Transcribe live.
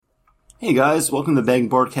Hey guys, welcome to Bang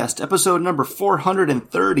Broadcast, episode number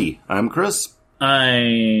 430. I'm Chris.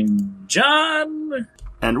 I'm John.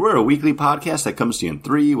 And we're a weekly podcast that comes to you in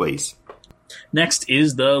three ways. Next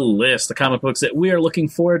is the list, the comic books that we are looking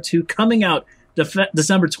forward to coming out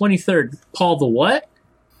December 23rd. Paul the what?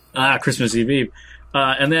 Christmas Eve.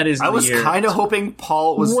 And that is I was kind of hoping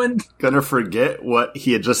Paul was going to forget what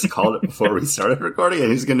he had just called it before we started recording,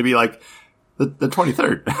 and he's going to be like, the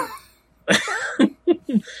 23rd.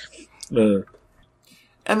 And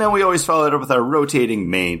then we always follow it up with our rotating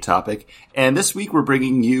main topic. And this week we're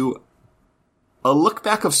bringing you a look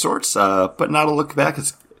back of sorts, but not a look back.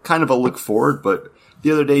 It's kind of a look forward. But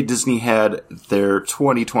the other day Disney had their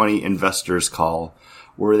 2020 investors call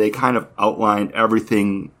where they kind of outlined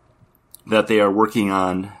everything that they are working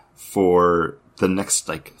on for the next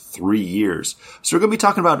 3 years. So we're going to be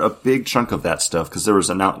talking about a big chunk of that stuff because there was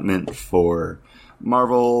an announcement for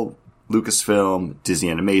Marvel, Lucasfilm, Disney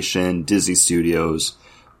Animation, Disney Studios,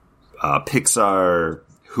 Pixar,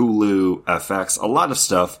 Hulu, FX, a lot of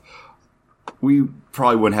stuff. We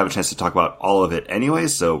probably wouldn't have a chance to talk about all of it anyway,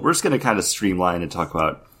 so we're just going to kind of streamline and talk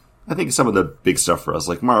about, I think, some of the big stuff for us,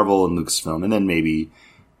 like Marvel and Lucasfilm, and then maybe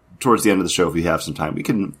towards the end of the show, if we have some time, we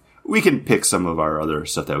can pick some of our other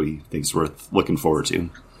stuff that we think is worth looking forward to.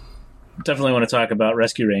 Definitely want to talk about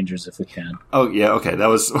Rescue Rangers if we can. Oh, yeah, okay, that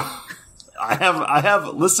was... I have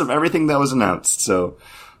lists of everything that was announced, so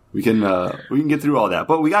we can get through all that.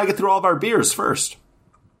 But we gotta get through all of our beers first.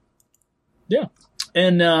 Yeah,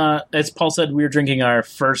 and as Paul said, we're drinking our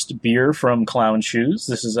first beer from Clown Shoes.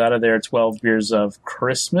 This is out of their 12 beers of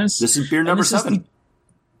Christmas. This is beer number 7.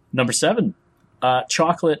 Number 7,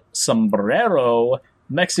 chocolate sombrero,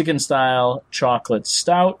 Mexican style chocolate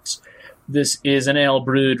stout. This is an ale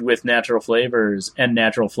brewed with natural flavors and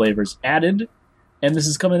natural flavors added. And this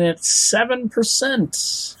is coming in at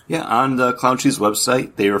 7%. Yeah, on the Clown Shoes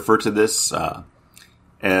website, they refer to this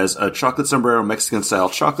as a chocolate sombrero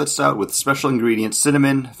Mexican-style chocolate stout with special ingredients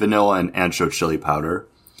cinnamon, vanilla, and ancho chili powder.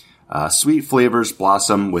 Sweet flavors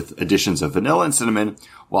blossom with additions of vanilla and cinnamon,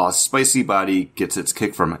 while a spicy body gets its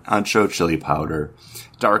kick from ancho chili powder.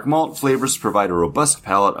 Dark malt flavors provide a robust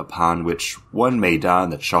palate upon which one may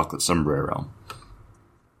don the chocolate sombrero.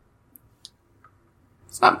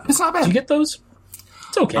 It's not bad. Did you get those?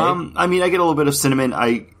 It's okay. I mean, I get a little bit of cinnamon.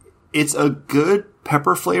 It's a good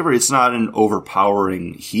pepper flavor. It's not an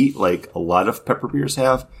overpowering heat like a lot of pepper beers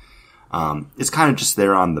have. It's kind of just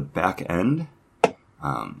there on the back end.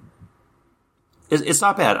 It's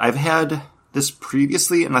not bad. I've had this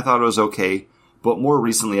previously, and I thought it was okay. But more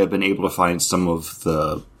recently, I've been able to find some of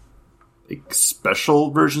the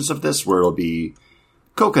special versions of this, where it'll be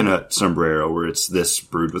coconut sombrero, where it's this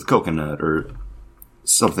brewed with coconut, or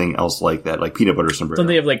something else like that, like peanut butter sombrero. So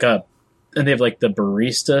they have the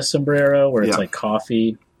barista sombrero where it's like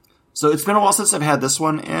coffee. So it's been a while since I've had this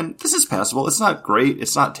one, and this is passable. It's not great.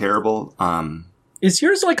 It's not terrible. Is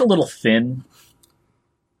yours a little thin?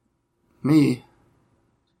 Me.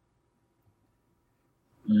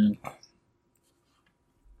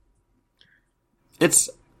 It's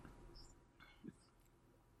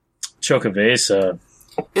Chocovesa.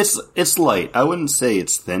 It's light. I wouldn't say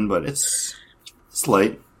it's thin, but it's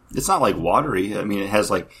light. It's not watery. I mean, it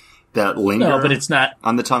has that linger. No, but it's not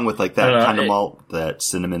on the tongue with that kind of malt, that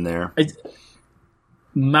cinnamon there.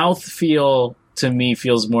 Mouthfeel to me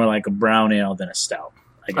feels more like a brown ale than a stout.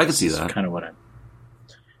 I can see that. Kind of what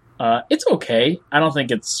it's okay. I don't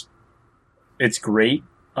think it's great.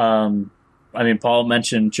 I mean, Paul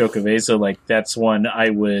mentioned Chocovesa, that's one I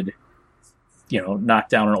would, knock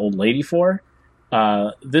down an old lady for.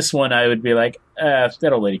 This one I would be that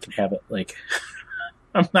old lady can have it.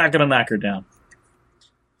 I'm not going to knock her down.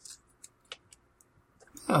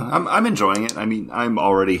 I'm enjoying it. I mean, I'm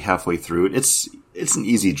already halfway through it. It's an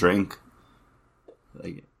easy drink.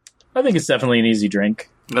 I think it's definitely an easy drink.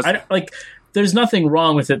 There's nothing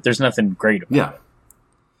wrong with it. There's nothing great about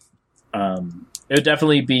it. It would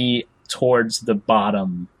definitely be towards the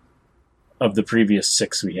bottom of the previous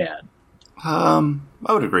 6 we had. I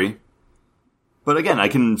would agree. But again, I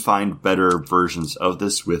can find better versions of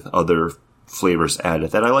this with other flavors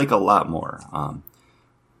added that I like a lot more.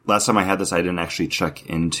 Last time I had this, I didn't actually check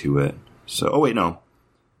into it. So, oh wait, no.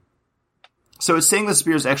 So it's saying this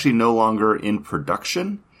beer is actually no longer in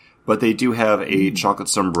production, but they do have a Chocolate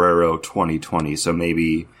Sombrero 2020. So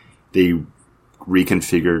maybe they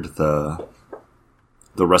reconfigured the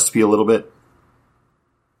recipe a little bit.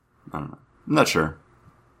 I don't know. I'm not sure.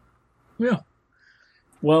 Yeah.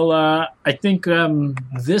 Well, I think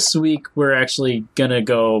this week we're actually going to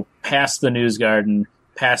go past the News Garden,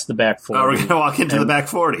 past the back 40. Oh, we're going to walk into the back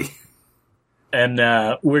 40.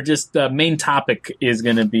 And we're just the main topic is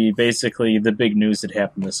going to be basically the big news that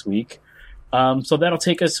happened this week. So that'll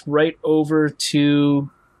take us right over to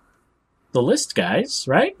the list, guys.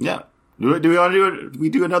 Right? Yeah. Do we want to do? We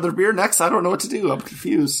do another beer next? I don't know what to do. I'm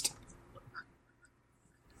confused.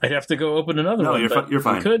 I'd have to go open another no, one. You're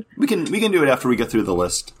fine. We can do it after we get through the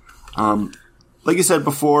list. Like you said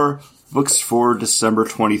before, books for December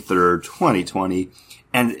 23rd, 2020,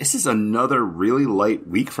 and this is another really light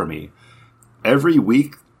week for me. Every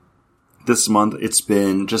week this month, it's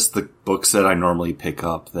been just the books that I normally pick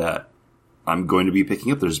up that I'm going to be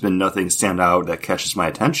picking up. There's been nothing stand out that catches my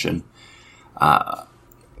attention.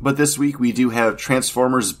 But this week we do have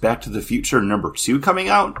Transformers Back to the Future number 2 coming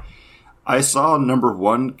out. I saw number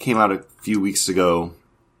 1 came out a few weeks ago,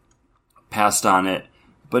 passed on it,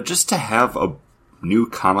 but just to have a new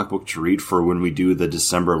comic book to read for when we do the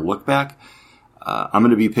December look back, I'm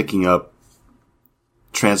going to be picking up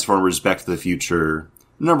Transformers Back to the Future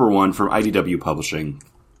number 1 from IDW Publishing.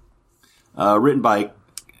 Written by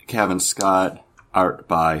Kevin Scott, art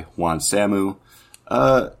by Juan Samu.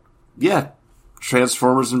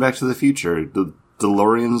 Transformers and Back to the Future. The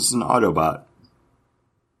DeLorean's an Autobot.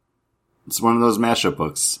 It's one of those mashup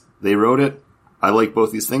books. They wrote it. I like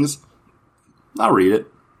both these things. I'll read it.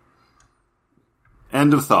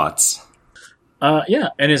 End of thoughts.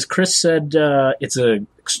 And as Chris said, it's a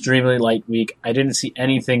extremely light week. I didn't see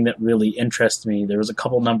anything that really interested me. There was a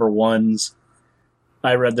couple number 1s.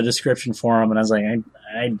 I read the description for them, and I was like,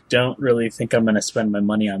 I don't really think I'm going to spend my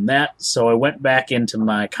money on that. So I went back into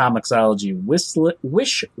my Comixology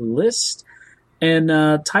wish list,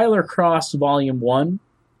 and Tyler Cross Volume 1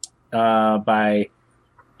 by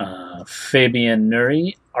Fabian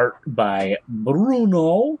Nuri, art by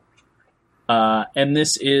Bruno. And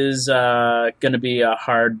this is going to be a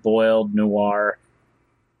hard-boiled noir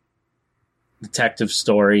detective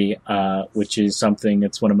story, which is something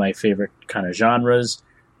that's one of my favorite kind of genres.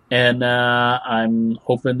 And I'm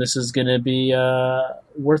hoping this is going to be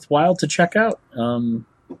worthwhile to check out. I don't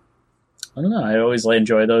know. I always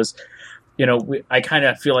enjoy those. You know, I kind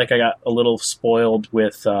of feel like I got a little spoiled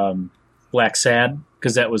with Black Sad,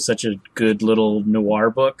 because that was such a good little noir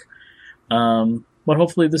book. But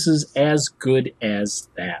hopefully this is as good as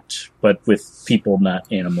that, but with people,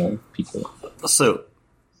 not animal people. So,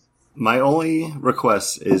 my only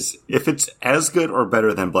request is, if it's as good or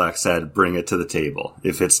better than Black Sad, bring it to the table.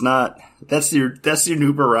 If it's not, that's your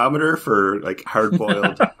new barometer for like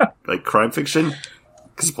hard-boiled like crime fiction.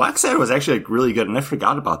 Because Black Sad was actually like, really good, and I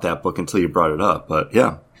forgot about that book until you brought it up. But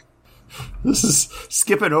yeah, this is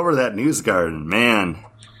skipping over that news garden, man.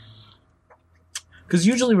 Because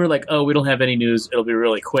usually we're like, oh, we don't have any news. It'll be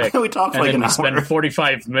really quick. We talk and like then an we hour. spend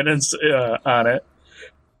 45 minutes on it.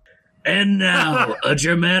 And now, a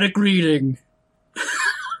dramatic reading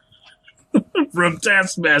from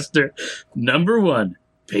Taskmaster, number 1,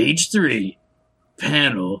 page 3,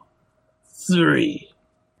 panel 3.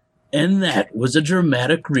 And that was a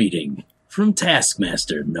dramatic reading from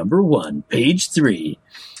Taskmaster, number 1, page 3,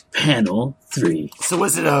 panel 3. So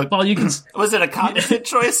was it a was it a conscious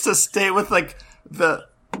choice to stay with like the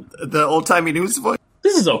old timey news voice?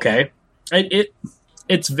 This is okay.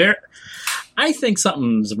 It's very. I think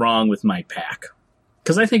something's wrong with my pack,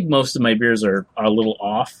 because I think most of my beers are a little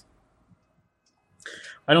off.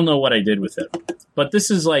 I don't know what I did with it, but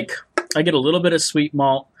this is like, I get a little bit of sweet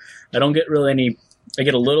malt. I don't get really any. I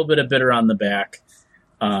get a little bit of bitter on the back,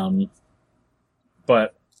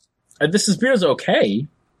 but this beer's okay.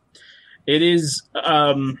 It is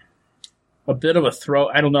a bit of a throw.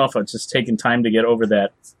 I don't know if I'm just taking time to get over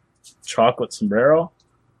that chocolate sombrero.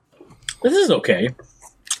 This is okay.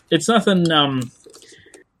 It's nothing.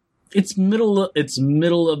 It's middle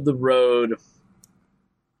of the road,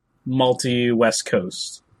 malty West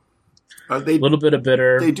Coast. A little bit of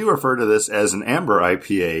bitter. They do refer to this as an amber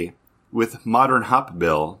IPA with modern hop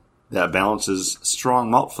bill that balances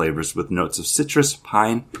strong malt flavors with notes of citrus,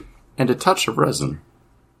 pine, and a touch of resin.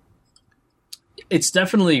 It's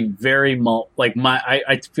definitely very malt. Like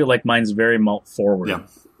I feel like mine's very malt forward. Yeah,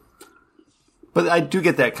 but I do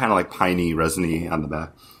get that kind of like piney, resiny on the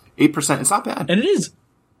back. 8%. It's not bad, and it is.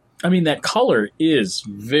 I mean, that color is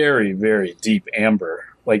very, very deep amber.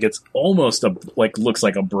 Like it's almost looks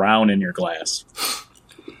like a brown in your glass.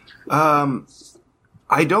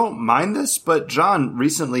 I don't mind this, but John,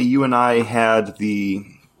 recently you and I had the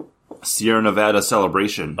Sierra Nevada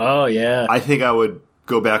celebration. Oh yeah, I think I would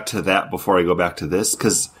go back to that before I go back to this,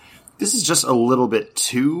 because this is just a little bit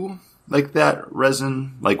too like that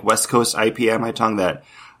resin, like West Coast IPA on my tongue, that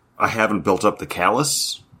I haven't built up the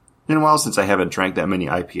callus in a while, since I haven't drank that many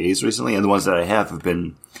IPAs recently, and the ones that I have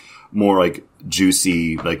been more like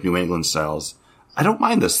juicy, like New England styles. I don't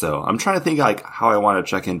mind this though. I'm trying to think like how I want to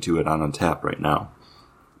check into it on Untappd right now.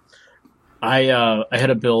 I had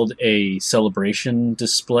to build a celebration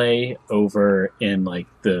display over in like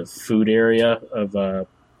the food area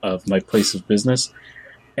of my place of business,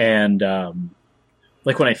 and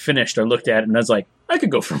like when I finished, I looked at it and I was like, I could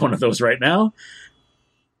go for one of those right now,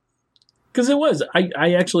 because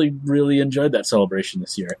I actually really enjoyed that celebration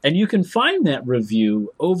this year, and you can find that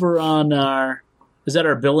review over on our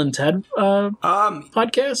Bill and Ted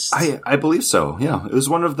podcast? I believe so. Yeah, it was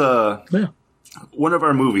one of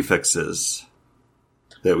our movie fixes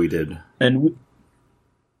that we did. And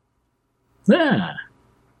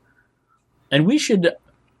we should.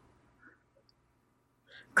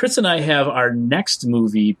 Chris and I have our next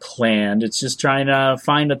movie planned. It's just trying to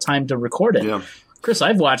find a time to record it. Yeah. Chris,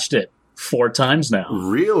 I've watched it 4 times now.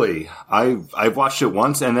 Really? I've watched it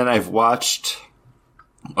once, and then I've watched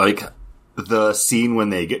like the scene when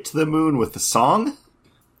they get to the moon with the song.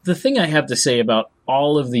 The thing I have to say about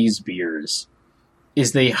all of these beers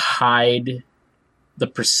is they hide the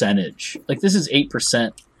percentage. Like, this is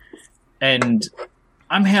 8%, and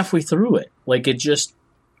I'm halfway through it. Like, it just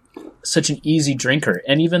such an easy drinker.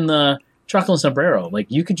 And even the chocolate sombrero, like,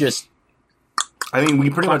 you could just we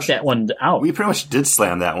pretty much that one out. We pretty much did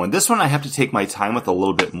slam that one. This one I have to take my time with a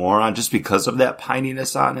little bit more on, just because of that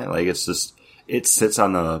pininess on it. Like, it's just, it sits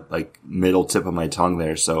on the like middle tip of my tongue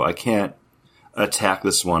there, so I can't attack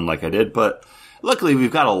this one like I did. But luckily,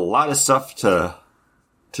 we've got a lot of stuff to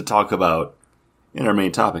talk about in our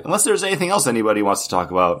main topic. Unless there's anything else anybody wants to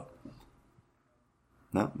talk about.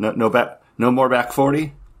 No more back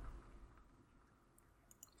 40.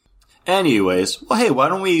 Anyways, well, hey, why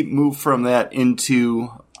don't we move from that into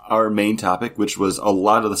our main topic, which was a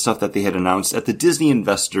lot of the stuff that they had announced at the Disney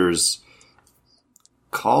Investors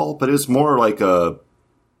Call, but it was more like a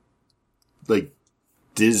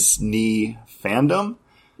Disney fandom.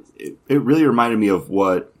 It really reminded me of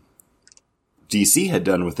what DC had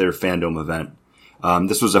done with their fandom event.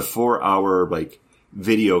 This was a 4-hour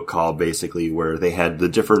video call, basically, where they had the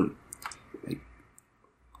different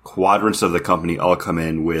quadrants of the company all come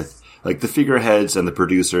in with the figureheads and the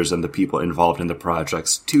producers and the people involved in the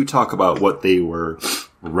projects to talk about what they were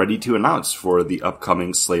ready to announce for the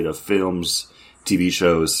upcoming slate of films, TV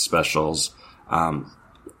shows, specials. And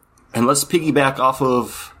let's piggyback off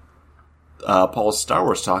of Paul's Star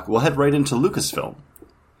Wars talk. We'll head right into Lucasfilm.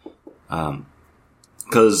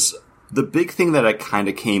 Because the big thing that I kind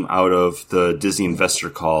of came out of the Disney investor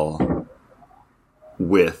call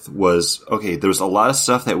with was, okay, there was a lot of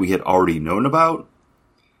stuff that we had already known about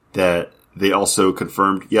that they also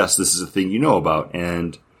confirmed, yes, this is a thing you know about,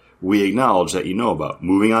 and we acknowledge that you know about.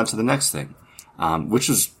 Moving on to the next thing, which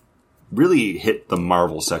was really hit the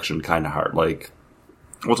Marvel section kind of hard.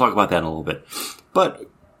 We'll talk about that in a little bit. But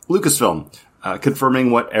Lucasfilm,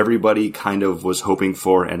 confirming what everybody kind of was hoping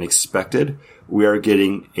for and expected. We are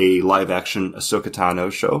getting a live-action Ahsoka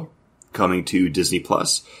Tano show coming to Disney+.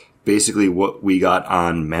 Basically, what we got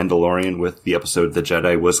on Mandalorian with the episode The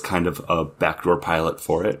Jedi was kind of a backdoor pilot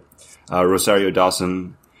for it. Rosario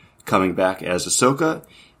Dawson coming back as Ahsoka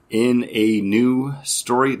in a new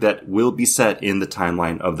story that will be set in the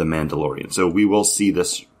timeline of The Mandalorian. So we will see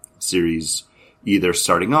this series either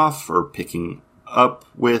starting off or picking up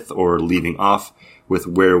with or leaving off with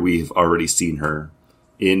where we've already seen her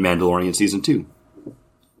in Mandalorian Season 2.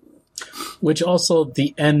 Which also,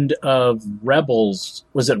 the end of Rebels,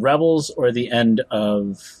 was it Rebels or the end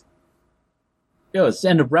of... it's the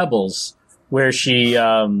end of Rebels, where she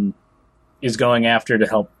is going after to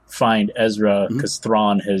help find Ezra because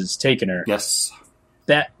Thrawn has taken her. Yes.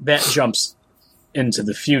 That jumps into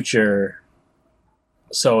the future,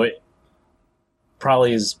 so it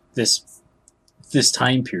probably is this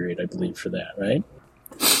time period, I believe, for that, right?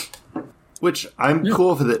 Which I'm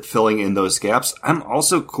cool with it filling in those gaps. I'm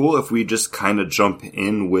also cool if we just kind of jump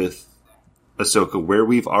in with Ahsoka where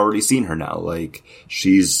we've already seen her now.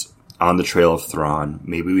 She's on the trail of Thrawn.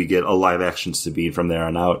 Maybe we get a live action Sabine from there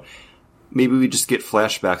on out. Maybe we just get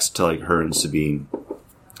flashbacks to her and Sabine.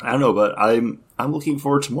 I don't know, but I'm looking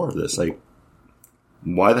forward to more of this.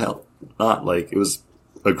 Why the hell not? It was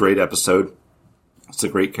a great episode. It's a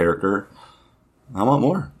great character. I want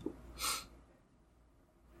more.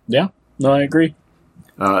 Yeah. No, I agree.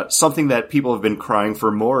 Something that people have been crying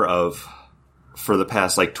for more of for the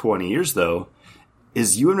past 20 years, though,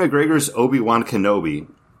 is Ewan McGregor's Obi-Wan Kenobi.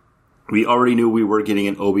 We already knew we were getting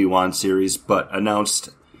an Obi-Wan series, but announced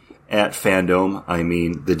at Fandom,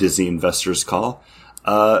 the Disney Investors Call,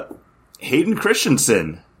 Hayden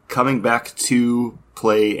Christensen coming back to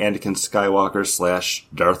play Anakin Skywalker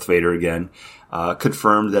 / Darth Vader again.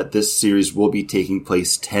 confirmed that this series will be taking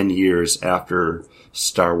place 10 years after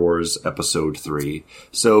Star Wars Episode 3.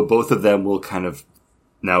 So both of them will kind of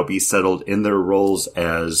now be settled in their roles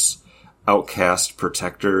as Outcast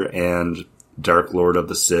Protector and Dark Lord of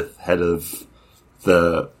the Sith, head of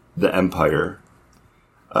the Empire.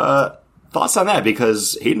 Thoughts on that?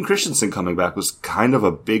 Because Hayden Christensen coming back was kind of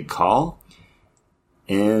a big call,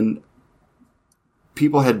 and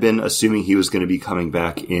people had been assuming he was going to be coming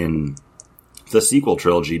back in the sequel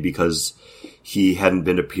trilogy because he hadn't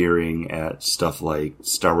been appearing at stuff like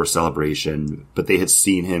Star Wars Celebration, but they had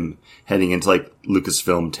seen him heading into like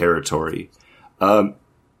Lucasfilm territory. Can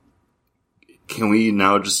we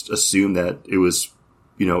now just assume that it was,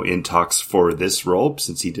 in talks for this role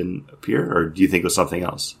since he didn't appear, or do you think it was something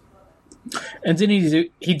else? And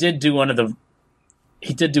didn't he did do one of the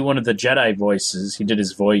Jedi voices. He did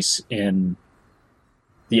his voice in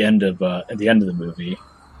the end of the movie.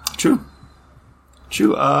 True.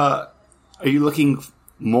 Are you looking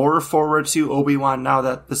more forward to Obi-Wan now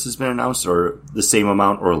that this has been announced, or the same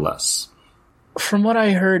amount or less? From what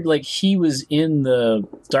I heard, like, he was in the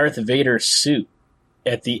Darth Vader suit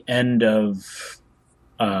at the end of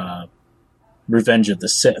Revenge of the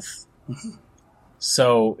Sith. Mm-hmm.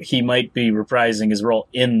 So he might be reprising his role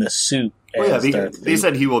in the suit as Darth Vader. They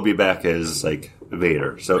said he will be back as, like,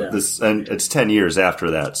 Vader. So and it's 10 years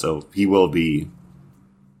after that, so he will be.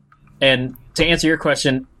 And to answer your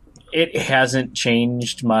question, it hasn't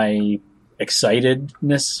changed my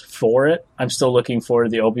excitedness for it. I'm still looking forward to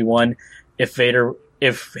the Obi-Wan. If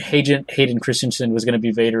Hayden Christensen was going to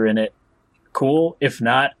be Vader in it, cool. If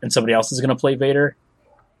not, and somebody else is going to play Vader,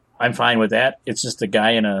 I'm fine with that. It's just a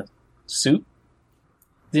guy in a suit.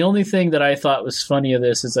 The only thing that I thought was funny of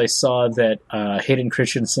this is I saw that Hayden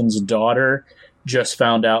Christensen's daughter just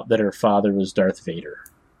found out that her father was Darth Vader.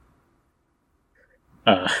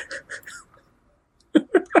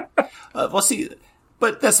 Well, see,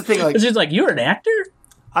 but that's the thing. Like, it's just like, you're an actor?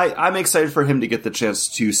 I'm excited for him to get the chance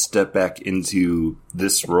to step back into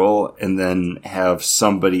this role and then have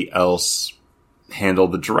somebody else handle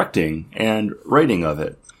the directing and writing of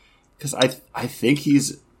it. Because I think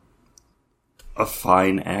he's a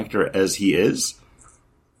fine actor as he is,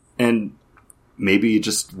 and maybe he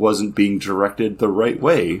just wasn't being directed the right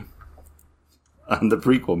way on the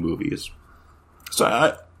prequel movies.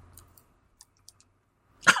 So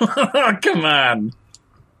come on.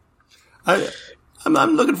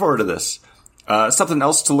 I'm looking forward to this. Something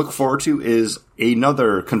else to look forward to is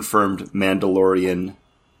another confirmed Mandalorian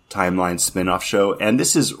timeline spin-off show, and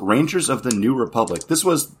this is Rangers of the New Republic. This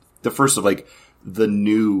was the first of, like, the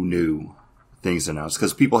new things announced,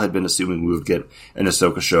 because people had been assuming we would get an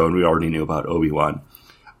Ahsoka show, and we already knew about Obi-Wan.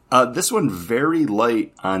 This one, very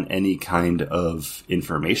light on any kind of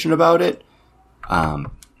information about it.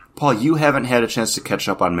 Paul, you haven't had a chance to catch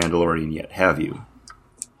up on Mandalorian yet, have you?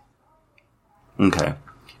 Okay.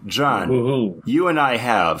 John, Woo-hoo. You and I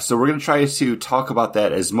have, so we're going to try to talk about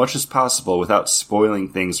that as much as possible without spoiling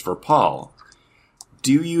things for Paul.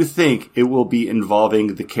 Do you think it will be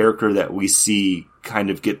involving the character that we see kind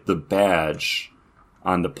of get the badge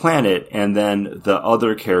on the planet, and then the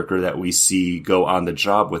other character that we see go on the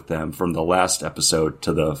job with them from the last episode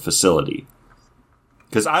to the facility?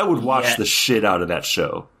 Because I would watch the shit out of that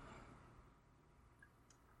show.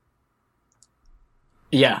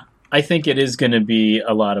 Yeah. I think it is going to be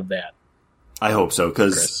a lot of that. I hope so,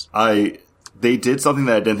 because they did something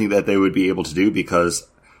that I didn't think that they would be able to do, because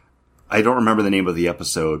I don't remember the name of the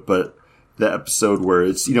episode, but the episode where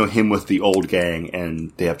it's, him with the old gang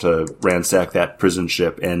and they have to ransack that prison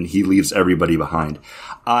ship and he leaves everybody behind.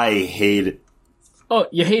 I hate it. Oh,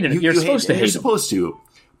 you hate it. You're supposed to hate it. You're supposed to.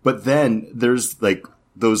 But then there's, like,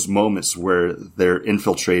 those moments where they're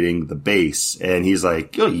infiltrating the base and he's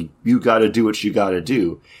like, yo, you gotta do what you gotta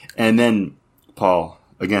do. And then, Paul,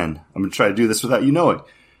 again, I'm going to try to do this without you knowing.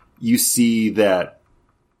 You see that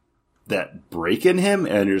break in him,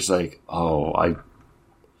 and you're just like,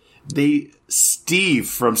 Steve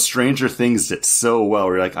from Stranger Things did so well.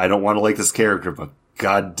 We're like, I don't want to like this character, but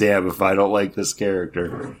goddamn if I don't like this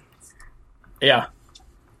character. Yeah.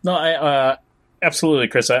 No, I absolutely,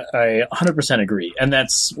 Chris. I 100% agree. And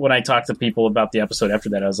that's when I talked to people about the episode after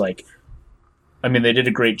that. I was like, I mean, they did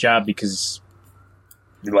a great job, because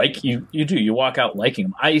you walk out liking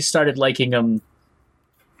him. I started liking him,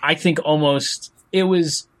 I think it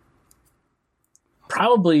was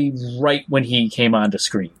probably right when he came onto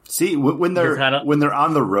screen. See, when they're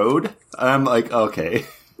on the road, I'm like, okay.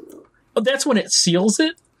 Well, that's when it seals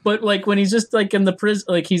it. But, like, when he's just, like, in the prison,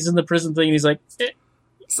 like, he's in the prison thing, and he's like,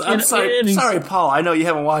 I'm sorry, Paul. I know you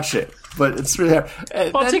haven't watched it, but it's really hard.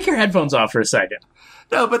 Paul, take your headphones off for a second.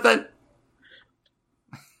 No, but then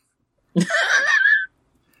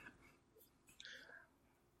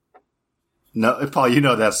No, Paul, you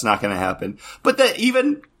know that's not going to happen. But that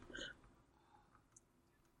even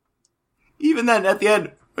then, at the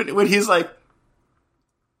end, when he's like,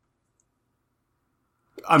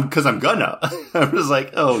 because I'm gonna. I was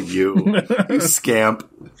like, oh, you scamp.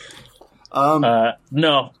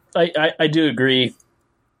 No, I do agree.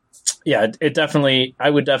 Yeah, it definitely. I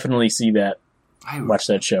would definitely see that. Watch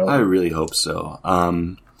that show. I really hope so.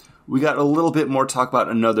 We got a little bit more talk about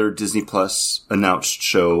another Disney Plus announced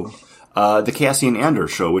show, the Cassian Andor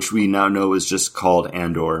show, which we now know is just called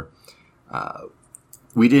Andor.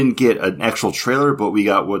 We didn't get an actual trailer, but we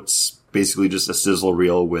got what's basically just a sizzle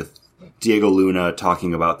reel with Diego Luna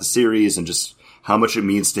talking about the series and just how much it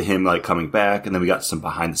means to him, like, coming back. And then we got some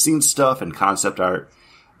behind the scenes stuff and concept art.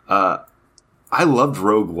 I loved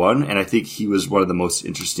Rogue One, and I think he was one of the most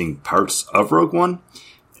interesting parts of Rogue One.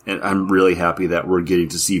 And I'm really happy that we're getting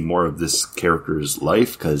to see more of this character's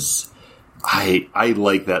life, because I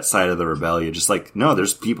like that side of the rebellion. Just like, no,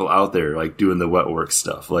 there's people out there, like, doing the wet work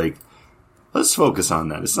stuff. Like, let's focus on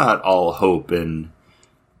that. It's not all hope and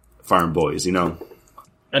farm boys, you know?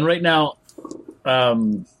 And right now,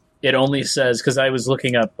 it only says, because I was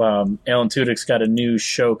looking up, Alan Tudyk's got a new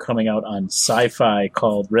show coming out on Sci-Fi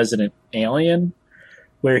called Resident Alien,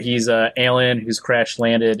 where he's an alien who's crash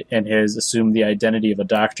landed and has assumed the identity of a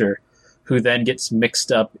doctor, who then gets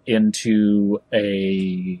mixed up into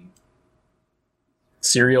a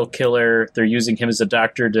serial killer. They're using him as a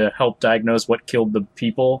doctor to help diagnose what killed the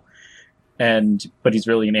people, but he's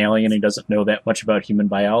really an alien. He doesn't know that much about human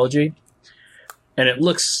biology. And it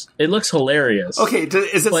looks hilarious. Okay,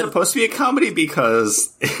 is it supposed to be a comedy?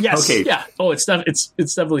 Because yes, okay, yeah. Oh, it's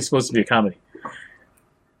definitely supposed to be a comedy,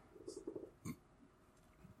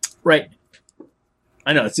 right?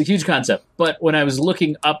 I know it's a huge concept, but when I was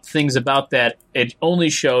looking up things about that, it only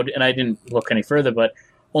showed, and I didn't look any further, but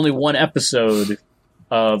only one episode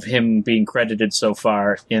of him being credited so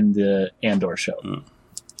far in the Andor show.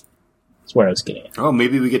 That's where I was getting at. Oh,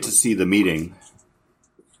 maybe we get to see the meeting.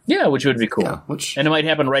 Yeah, which would be cool. Yeah, and it might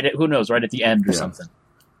happen right at, who knows, right at the end or something.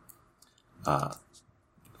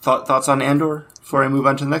 Thoughts on Andor before I move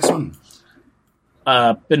on to the next one?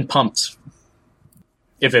 Been pumped.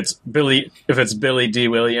 If it's Billy D.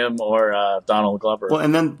 William or Donald Glover. Well,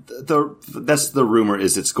 and then that's the rumor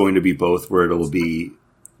is it's going to be both, where it'll be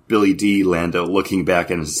Billy D. Lando looking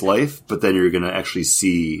back at his life, but then you're going to actually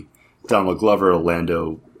see Donald Glover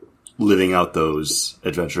Lando living out those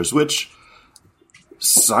adventures, which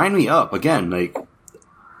sign me up. Again, like,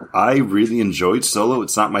 I really enjoyed Solo.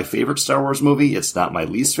 It's not my favorite Star Wars movie. It's not my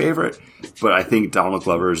least favorite, but I think Donald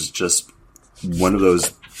Glover is just one of those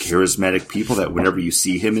charismatic people that whenever you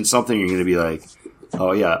see him in something, you're going to be like,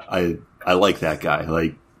 oh yeah, I like that guy.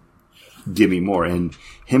 Like, give me more. And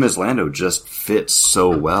him as Lando just fits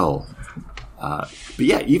so well. But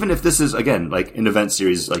yeah, even if this is, again, like an event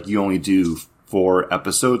series, like you only do 4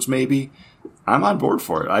 episodes maybe, I'm on board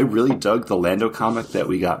for it. I really dug the Lando comic that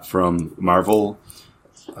we got from Marvel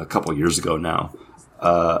a couple years ago now.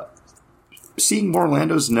 Seeing more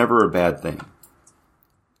Lando's never a bad thing.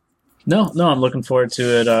 No, I'm looking forward to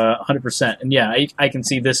it 100%. And yeah, I can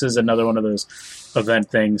see this is another one of those event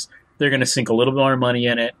things. They're going to sink a little bit more money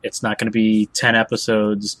in it. It's not going to be 10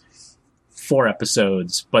 episodes, 4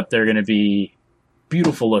 episodes, but they're going to be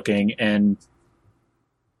beautiful looking and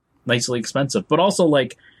nicely expensive. But also,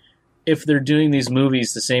 like, if they're doing these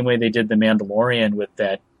movies the same way they did The Mandalorian with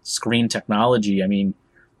that screen technology, I mean,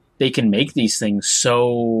 they can make these things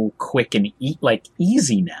so quick and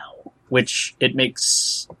easy now, which it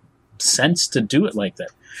makes sense to do it like that.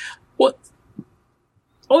 What?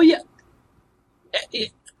 Oh yeah.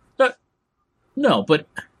 No. But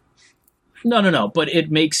it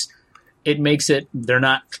makes it. They're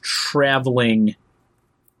not traveling.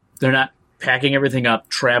 They're not packing everything up,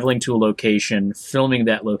 traveling to a location, filming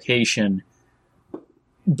that location.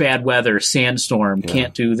 Bad weather, sandstorm,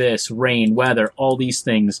 can't do this, rain, weather, all these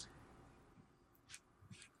things.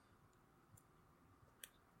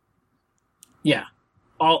 Yeah,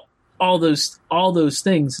 all those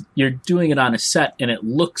things. You're doing it on a set, and it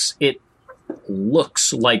looks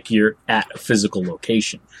like you're at a physical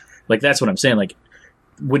location. Like, that's what I'm saying. Like,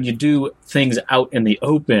 when you do things out in the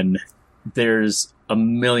open, there's a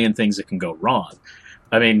million things that can go wrong.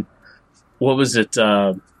 I mean, what was it?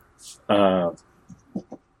 I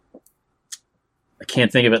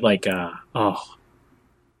can't think of it. Like,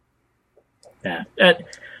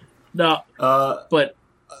 but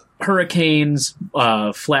hurricanes,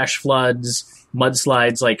 flash floods,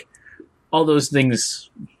 mudslides, like all those things.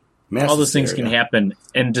 All those things can happen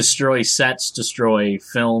and destroy sets, destroy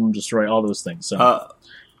film, destroy all those things. So.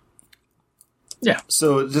 Yeah.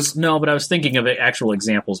 So just no, but I was thinking of actual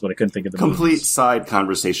examples, but I couldn't think of the complete movies. Side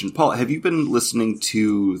conversation. Paul, have you been listening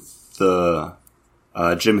to the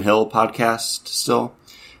Jim Hill podcast still?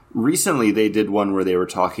 Recently, they did one where they were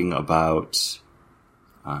talking about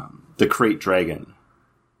the Krayt Dragon.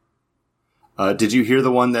 Did you hear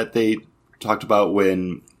the one that they talked about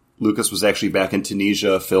when Lucas was actually back in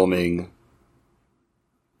Tunisia filming?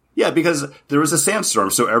 Yeah, because there was a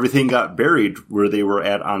sandstorm, so everything got buried where they were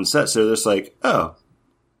at on set. So they're just like, oh,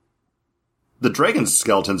 the dragon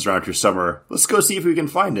skeleton's around here somewhere. Let's go see if we can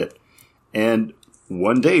find it. And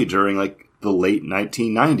one day during, like, the late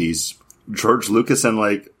 1990s, George Lucas and,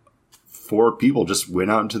 like, 4 people just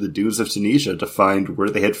went out into the dunes of Tunisia to find where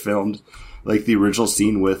they had filmed, like, the original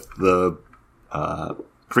scene with the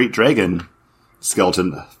Krayt Dragon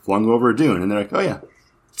skeleton flung over a dune. And they're like, oh, yeah,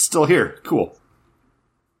 it's still here. Cool.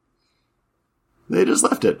 They just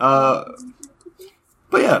left it. But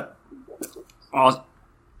yeah,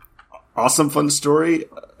 awesome, fun story.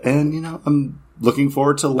 And, you know, I'm looking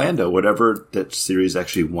forward to Lando, whatever that series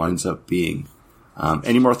actually winds up being.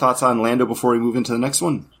 Any more thoughts on Lando before we move into the next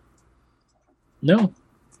one? No.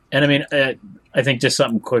 And I mean, I think just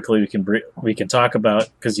something quickly we can talk about,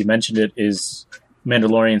 because you mentioned it, is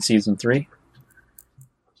Mandalorian Season 3.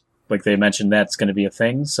 Like they mentioned, that's going to be a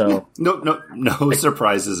thing. So no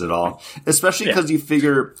surprises at all. Especially because you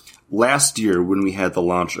figure last year when we had the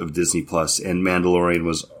launch of Disney Plus and Mandalorian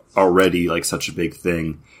was already like such a big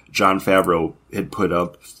thing, Jon Favreau had put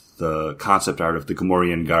up the concept art of the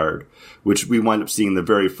Gamorrean Guard, which we wind up seeing the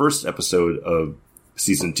very first episode of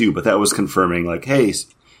Season 2. But that was confirming like, hey,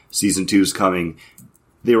 Season 2 is coming.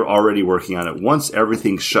 They were already working on it. Once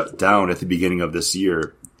everything shut down at the beginning of this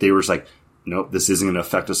year, they were just like, nope, this isn't going to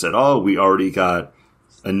affect us at all. We already got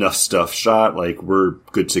enough stuff shot. Like, we're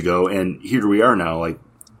good to go. And here we are now. Like,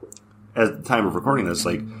 at the time of recording this,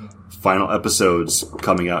 like, final episodes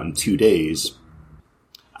coming out in 2 days.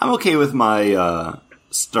 I'm okay with my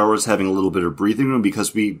Star Wars having a little bit of breathing room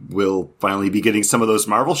because we will finally be getting some of those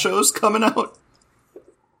Marvel shows coming out.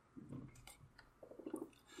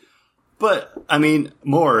 But, I mean,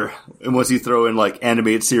 more once you throw in, like,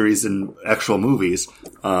 animated series and actual movies.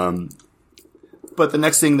 But the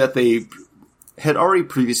next thing that they had already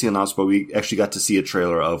previously announced, but we actually got to see a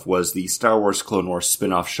trailer of, was the Star Wars Clone Wars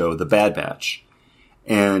spin-off show, The Bad Batch.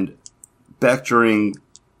 And back during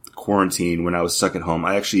quarantine, when I was stuck at home,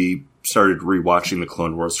 I actually started rewatching the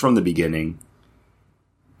Clone Wars from the beginning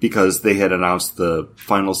because they had announced the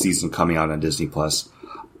final season coming out on Disney Plus.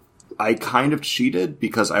 I kind of cheated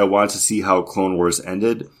because I wanted to see how Clone Wars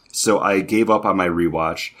ended, so I gave up on my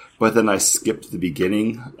rewatch, but then I skipped the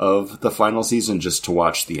beginning of the final season just to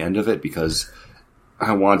watch the end of it because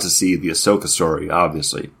I wanted to see the Ahsoka story,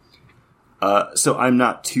 obviously. So I'm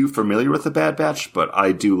not too familiar with the Bad Batch, but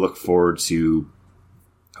I do look forward to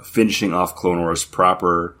finishing off Clone Wars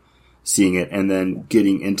proper, seeing it, and then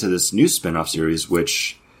getting into this new spin-off series,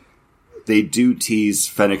 which they do tease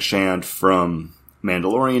Fennec Shand from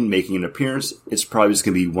Mandalorian making an appearance. It's probably just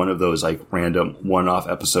going to be one of those like random one-off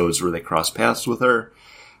episodes where they cross paths with her,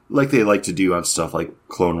 like they like to do on stuff like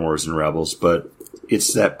Clone Wars and Rebels, but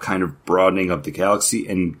it's that kind of broadening of the galaxy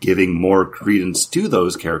and giving more credence to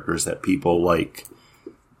those characters that people like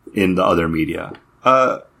in the other media.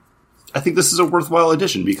 I think this is a worthwhile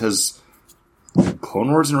addition because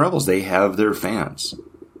Clone Wars and Rebels, they have their fans.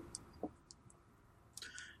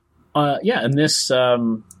 Yeah, and this, I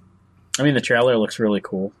mean, the trailer looks really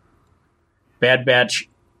cool. Bad Batch.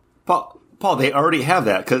 Paul, they already have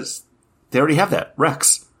that because they already have that.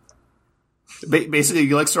 Rex. Basically,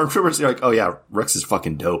 you like Stormtroopers, you're like, oh yeah, Rex is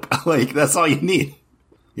fucking dope. Like, that's all you need.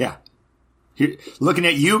 Yeah. Here, looking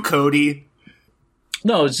at you, Cody.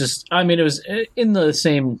 No, it's just, I mean, it was in the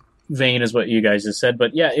same vein as what you guys just said,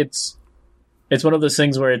 but yeah, it's one of those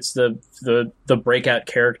things where it's the breakout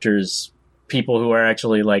characters, people who are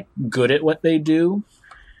actually like good at what they do,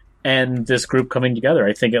 and this group coming together.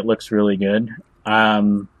 I think it looks really good.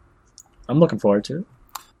 I'm looking forward to it.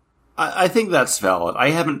 I think that's valid. I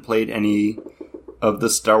haven't played any of the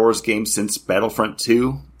Star Wars games since Battlefront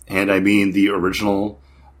 2, and I mean the original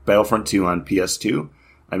Battlefront 2 on PS2.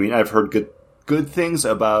 I mean, I've heard good things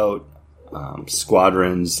about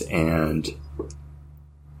Squadrons and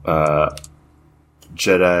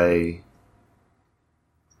Jedi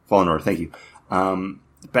Fallen Order. Thank you.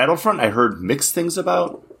 Battlefront, I heard mixed things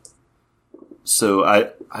about. So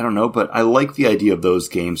I don't know, but I like the idea of those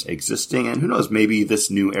games existing, and who knows, maybe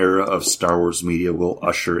this new era of Star Wars media will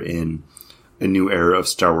usher in a new era of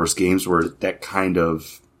Star Wars games where that kind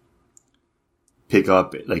of pick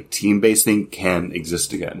up, like, team-based thing can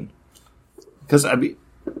exist again. Because, I mean,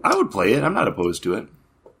 I would play it. I'm not opposed to it.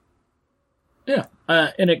 Yeah,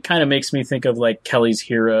 and it kind of makes me think of like Kelly's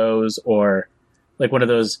Heroes or like one of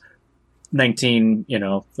those the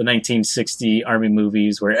 1960 army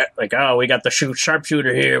movies where like, oh, we got the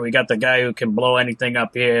sharpshooter here, we got the guy who can blow anything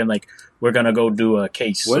up here, and like we're gonna go do a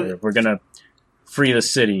case, or we're gonna free the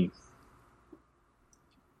city.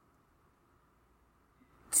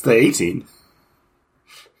 It's the 18.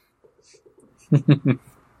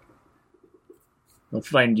 We'll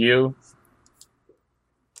find you.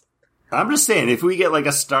 I'm just saying, if we get like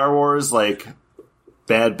a Star Wars like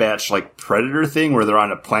Bad Batch like Predator thing where they're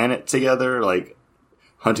on a planet together, like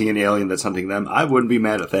hunting an alien that's hunting them, I wouldn't be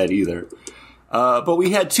mad at that either. But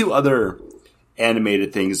we had two other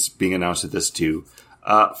animated things being announced at this too.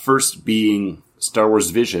 First being Star Wars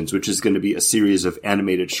Visions, which is going to be a series of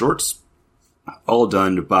animated shorts, all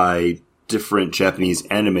done by different Japanese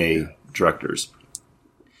anime directors,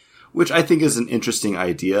 which I think is an interesting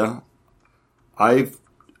idea. I've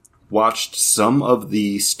watched some of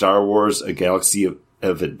the Star Wars A Galaxy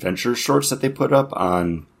of Adventure shorts that they put up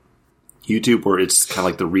on YouTube, where it's kind of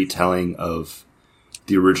like the retelling of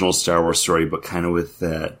the original Star Wars story, but kind of with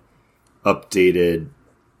that updated,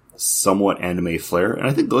 somewhat anime flair. And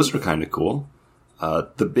I think those are kind of cool.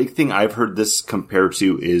 The big thing I've heard this compared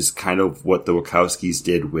to is kind of what the Wachowskis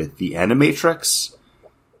did with the Animatrix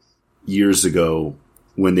years ago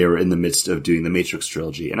when they were in the midst of doing the Matrix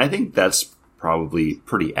trilogy. And I think that's probably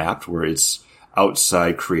pretty apt, where it's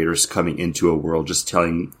outside creators coming into a world just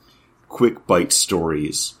telling quick bite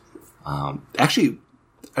stories. Actually,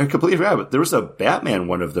 I completely forgot, but there was a Batman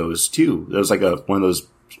one of those too. There was like one of those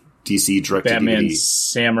DC direct-to-DVD. Batman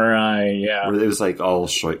Samurai, yeah. Where it was like all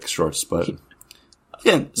shorts, but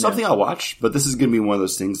again, something I'll watch, but this is going to be one of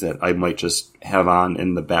those things that I might just have on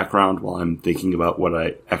in the background while I'm thinking about what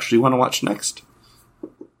I actually want to watch next.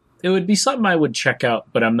 It would be something I would check out,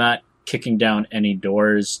 but I'm not kicking down any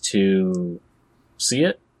doors to see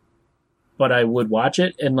it, but I would watch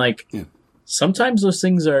it. And like, sometimes those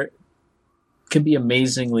things can be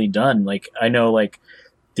amazingly done. Like, I know like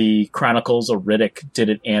the Chronicles of Riddick did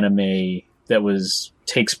an anime that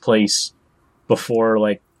takes place before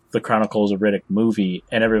like the Chronicles of Riddick movie,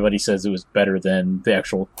 and everybody says it was better than the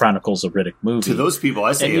actual Chronicles of Riddick movie. To those people,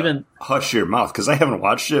 I say, hush your mouth, because I haven't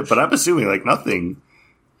watched it, but I'm assuming like nothing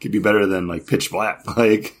could be better than like Pitch Black.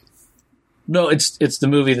 Like, no, it's the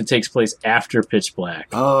movie that takes place after Pitch Black.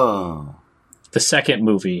 Oh, the second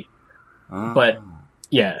movie. Oh. But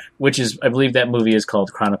yeah, which is, I believe that movie is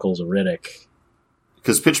called Chronicles of Riddick.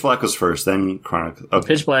 Because Pitch Black was first, then Chronicles. Okay.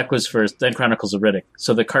 Pitch Black was first, then Chronicles of Riddick.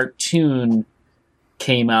 So the cartoon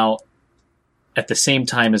came out at the same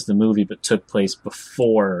time as the movie, but took place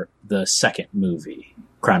before the second movie,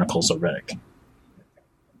 Chronicles of Riddick.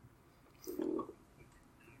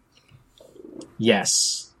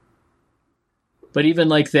 Yes. But even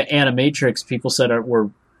like the Animatrix, people said were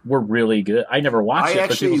really good. I never watched it,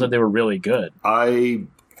 but people said they were really good. I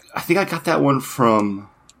think I got that one from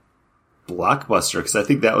Blockbuster, because I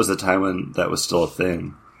think that was the time when that was still a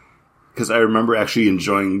thing. Because I remember actually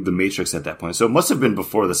enjoying The Matrix at that point. So it must have been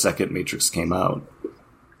before the second Matrix came out.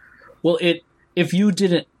 Well, it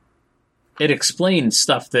explained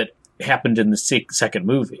stuff that happened in the second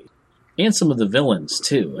movie. And some of the villains,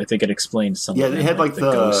 too. I think it explained some of them. Yeah, it had like the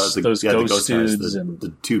ghost dudes.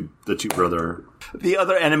 The two brother. The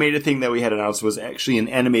other animated thing that we had announced was actually an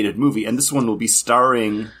animated movie. And this one will be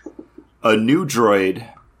starring a new droid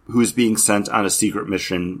who's being sent on a secret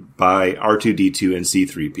mission by R2-D2 and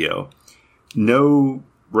C-3PO. No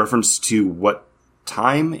reference to what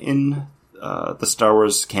time in the Star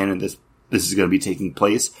Wars canon this is going to be taking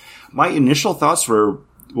place. My initial thoughts were,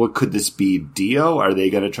 well, could this be Dio? Are they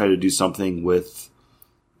going to try to do something with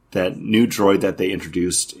that new droid that they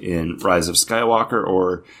introduced in Rise of Skywalker?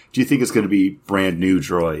 Or do you think it's going to be brand new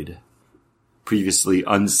droid, previously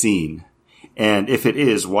unseen? And if it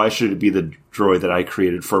is, why should it be the droid that I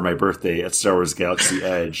created for my birthday at Star Wars Galaxy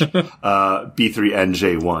Edge,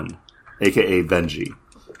 B3NJ1, aka Benji?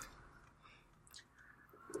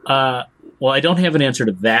 Well, I don't have an answer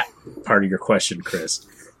to that part of your question, Chris,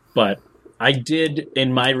 but I did,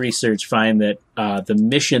 in my research, find that the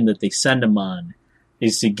mission that they send him on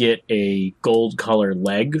is to get a gold color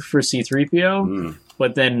leg for C-3PO,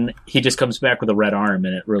 but then he just comes back with a red arm,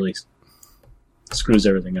 and it really screws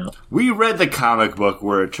everything up. We read the comic book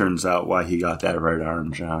where it turns out why he got that red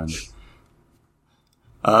arm, John.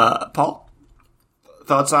 Paul?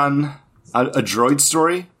 Thoughts on a droid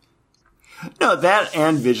story? No, that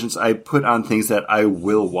and Visions I put on things that I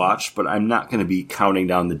will watch, but I'm not going to be counting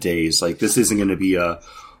down the days. Like, this isn't going to be a,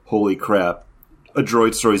 holy crap, a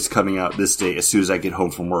droid story's coming out this day as soon as I get home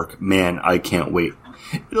from work. Man, I can't wait.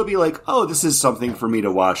 it'll be like, oh, this is something for me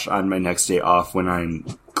to watch on my next day off when I'm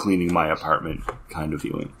cleaning my apartment kind of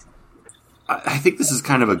viewing. I think this is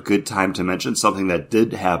kind of a good time to mention something that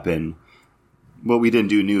did happen. Well, we didn't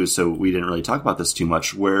do news, so we didn't really talk about this too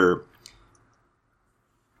much, where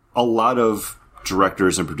a lot of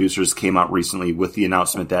directors and producers came out recently with the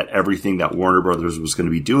announcement that everything that Warner Brothers was going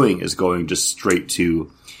to be doing is going just straight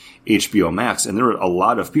to HBO Max. And there were a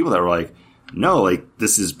lot of people that were like, no, like,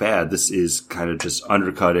 this is bad. This is kind of just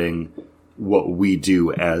undercutting what we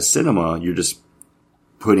do as cinema. You're just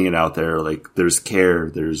putting it out there. Like, there's care,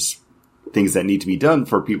 there's things that need to be done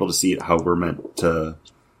for people to see it how we're meant to,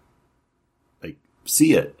 like,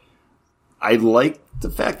 see it. I like the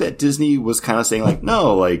fact that Disney was kind of saying, like,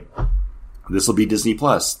 no, like, this will be Disney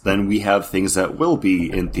Plus. Then we have things that will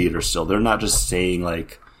be in theaters still. They're not just saying,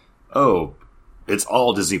 like, oh, it's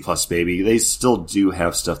all Disney Plus, baby. They still do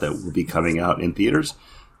have stuff that will be coming out in theaters.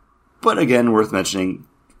 But again, worth mentioning,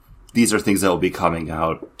 these are things that will be coming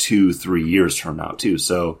out 2-3 years from now, too.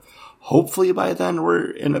 So hopefully by then we're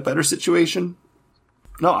in a better situation.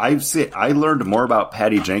 No, I learned more about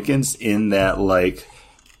Patty Jenkins in that, like,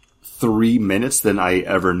 3 minutes than I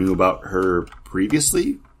ever knew about her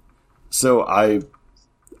previously. So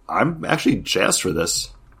I'm actually jazzed for this.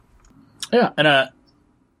 Yeah,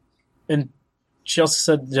 and she also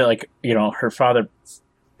said that, like, you know, her father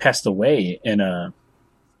passed away in a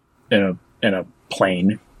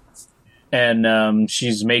plane, and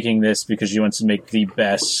she's making this because she wants to make the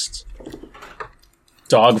best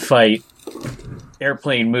dogfight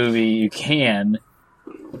airplane movie you can,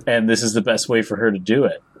 and this is the best way for her to do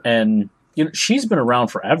it. And you know, she's been around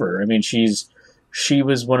forever. I mean, she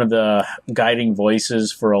was one of the guiding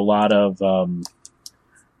voices for a lot of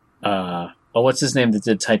what's his name that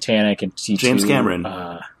did Titanic and T2? James Cameron.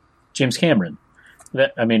 James Cameron.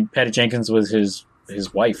 Patty Jenkins was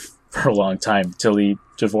his wife for a long time till he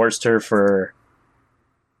divorced her for.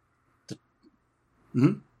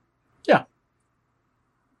 Mm-hmm. Yeah.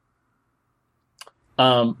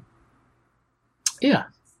 Yeah.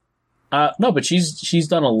 No, but she's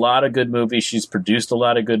done a lot of good movies. She's produced a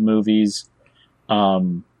lot of good movies. But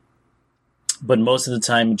most of the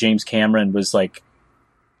time, James Cameron was like,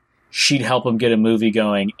 she'd help him get a movie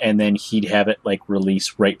going, and then he'd have it like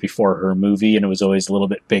released right before her movie, and it was always a little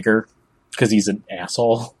bit bigger because he's an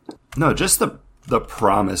asshole. No, just the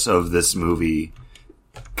promise of this movie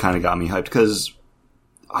kind of got me hyped because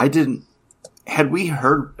had we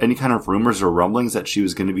heard any kind of rumors or rumblings that she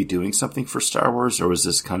was going to be doing something for Star Wars, or was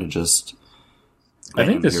this kind of just? I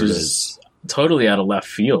think this was totally out of left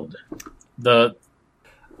field. But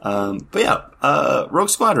yeah, Rogue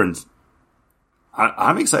Squadron.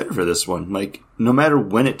 I'm excited for this one. Like, no matter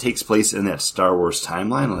when it takes place in that Star Wars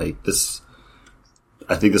timeline, like this,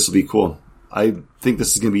 I think this will be cool. I think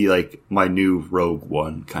this is going to be like my new Rogue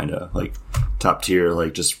One, kind of like top tier,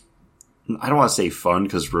 like just, I don't want to say fun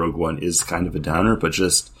because Rogue One is kind of a downer, but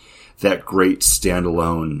just that great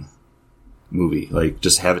standalone movie. Like,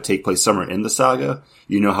 just have it take place somewhere in the saga.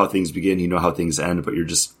 You know how things begin, you know how things end, but you're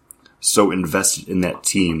just so invested in that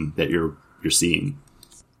team that you're seeing.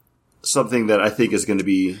 Something that I think is going to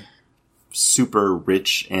be super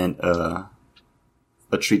rich and a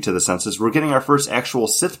treat to the senses. We're getting our first actual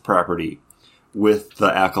Sith property with the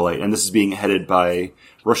Acolyte, and this is being headed by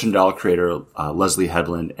Russian Doll creator Leslie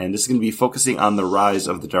Headland, and this is going to be focusing on the rise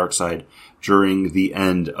of the dark side during the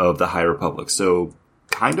end of the High Republic. So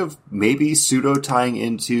kind of maybe pseudo tying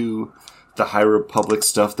into the High Republic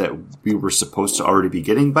stuff that we were supposed to already be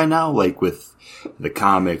getting by now, like with the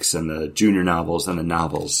comics and the junior novels and the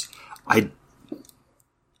novels.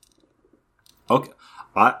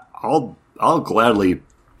 I'll gladly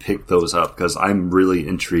pick those up because I'm really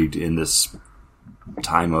intrigued in this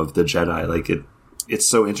time of the Jedi. Like, it's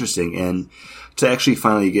so interesting, and to actually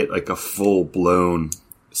finally get like a full blown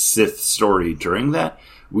Sith story during that,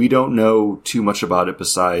 we don't know too much about it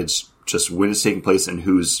besides just when it's taking place and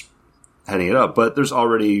who's heading it up. But there's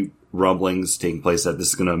already rumblings taking place that this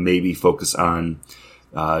is going to maybe focus on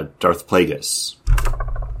Darth Plagueis.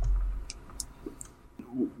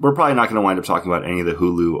 We're probably not going to wind up talking about any of the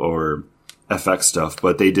Hulu or FX stuff,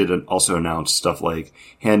 but they did also announce stuff like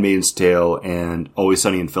Handmaid's Tale and Always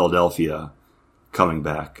Sunny in Philadelphia coming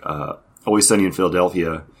back. Always Sunny in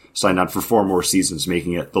Philadelphia signed on for 4 more seasons,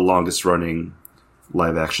 making it the longest running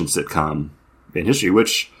live action sitcom in history,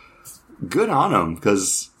 which good on them,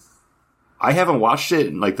 because I haven't watched it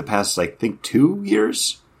in like the past, I think 2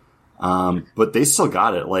 years. But they still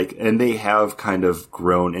got it. Like, and they have kind of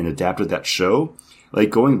grown and adapted that show. Like,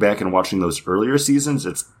 going back and watching those earlier seasons,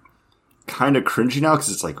 it's kind of cringy now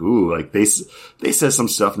because it's like, ooh, like they said some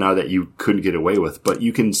stuff now that you couldn't get away with, but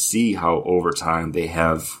you can see how over time they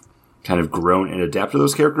have kind of grown and adapted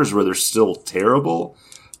those characters where they're still terrible,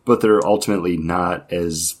 but they're ultimately not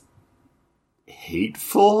as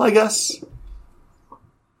hateful, I guess.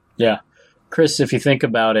 Yeah. Chris, if you think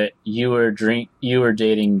about it, you were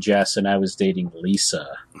dating Jess and I was dating Lisa.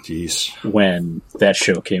 Jeez. When that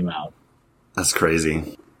show came out. That's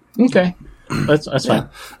crazy. Okay. That's fine.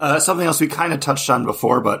 Something else we kind of touched on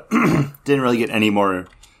before, but didn't really get any more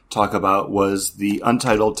talk about was the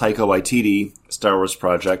untitled Taika Waititi Star Wars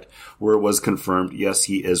project, where it was confirmed, yes,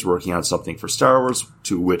 he is working on something for Star Wars,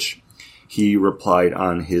 to which he replied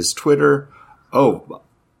on his Twitter, "Oh,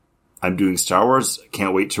 I'm doing Star Wars.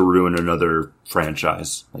 Can't wait to ruin another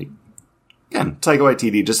franchise." Like, again, Taika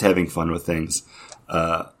Waititi just having fun with things.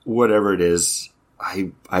 Whatever it is,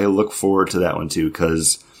 I look forward to that one too,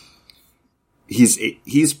 because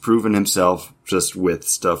he's proven himself just with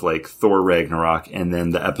stuff like Thor Ragnarok and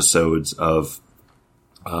then the episodes of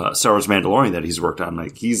Star Wars Mandalorian that he's worked on.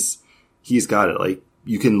 Like, he's got it. Like,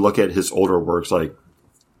 you can look at his older works like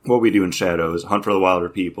What We Do in Shadows, Hunt for the Wilder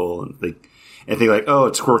People, and think like, oh,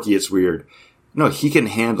 it's quirky, it's weird. No, he can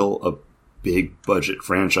handle a big budget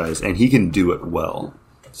franchise and he can do it well.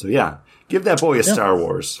 So yeah, give that boy a Star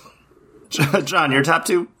Wars. John, your top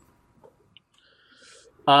two?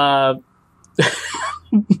 I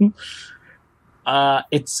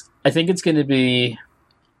think it's going to be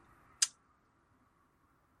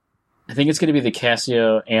the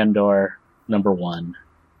Cassio Andor number 1,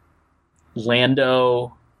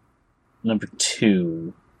 Lando number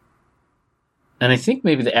 2, and I think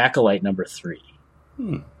maybe the Acolyte number 3.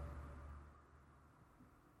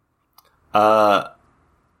 My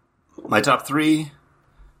top 3: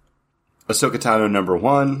 Ahsoka Tano number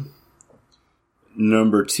 1,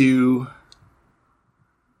 number 2.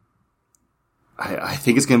 I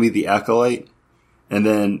think it's going to be the Acolyte, and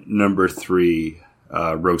then number 3,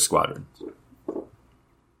 Rogue Squadron.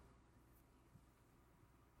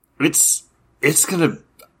 It's gonna.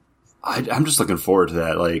 I'm just looking forward to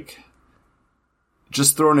that. Like,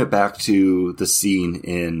 just throwing it back to the scene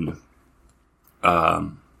in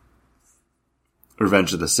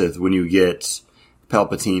Revenge of the Sith when you get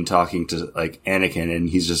Palpatine talking to like Anakin, and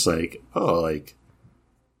he's just like, oh, like,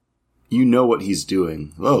 you know what he's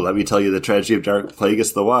doing. Oh, let me tell you the tragedy of Darth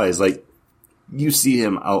Plagueis the Wise. Like, you see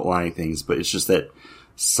him outlining things, but it's just that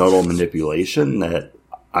subtle manipulation that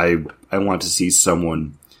I want to see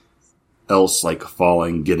someone else like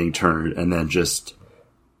falling, getting turned, and then just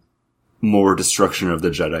more destruction of the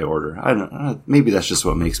Jedi Order. I don't know. Maybe that's just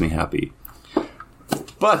what makes me happy.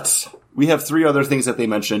 But we have 3 other things that they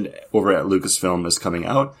mentioned over at Lucasfilm is coming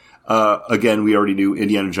out. Again, we already knew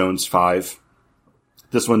Indiana Jones 5.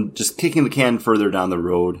 This one just kicking the can further down the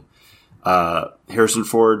road. Harrison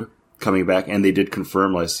Ford coming back, and they did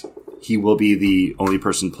confirm he will be the only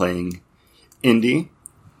person playing Indy.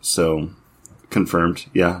 So, confirmed.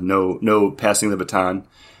 Yeah, no passing the baton.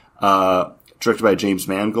 Directed by James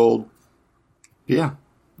Mangold. But yeah,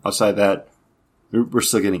 outside that, we're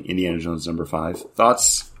still getting Indiana Jones number 5.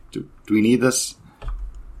 Thoughts? Do we need this?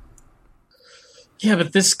 Yeah,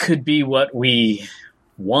 but this could be what we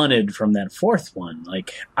wanted from that 4th one.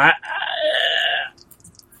 Like,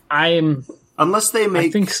 I'm. Unless they make.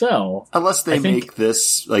 I think so. Unless they make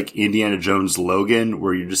this like Indiana Jones Logan,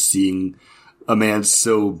 where you're just seeing a man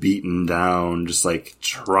so beaten down, just like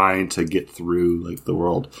trying to get through like the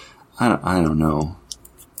world. I don't know.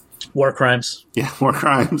 War crimes. Yeah, war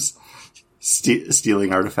crimes.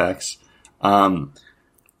 Stealing artifacts.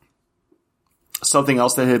 Something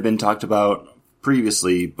else that had been talked about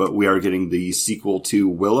previously, but we are getting the sequel to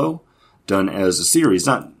Willow, done as a series,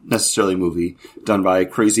 not necessarily a movie, done by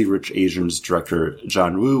Crazy Rich Asians director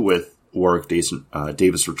John Woo, with Warwick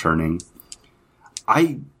Davis returning.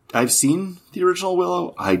 I've seen the original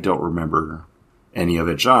Willow. I don't remember any of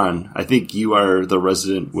it. John, I think you are the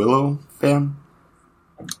resident Willow fan.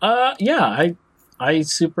 Yeah, I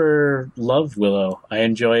super love Willow. I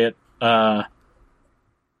enjoy it. I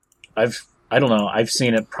don't know. I've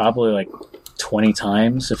seen it probably like 20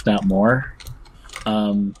 times, if not more.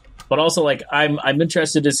 But also, like, I'm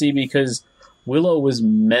interested to see, because Willow was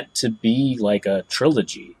meant to be like a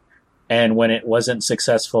trilogy, and when it wasn't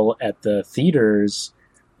successful at the theaters,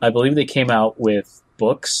 I believe they came out with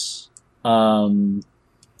books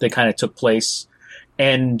that kind of took place.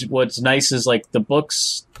 And what's nice is, like, the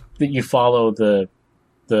books that you follow the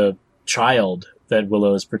child that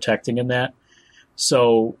Willow is protecting in that.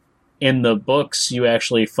 So in the books, you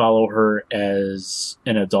actually follow her as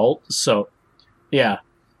an adult. So, yeah.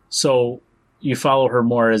 So you follow her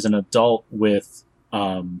more as an adult with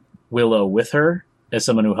Willow with her as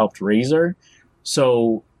someone who helped raise her.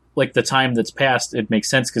 So, like, the time that's passed, it makes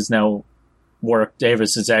sense because now Warwick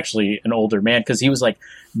Davis is actually an older man because he was like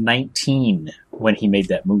 19 when he made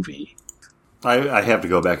that movie. I have to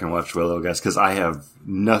go back and watch Willow, guys, because I have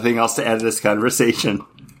nothing else to add to this conversation.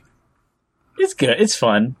 It's good. It's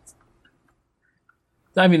fun.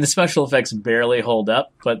 I mean, the special effects barely hold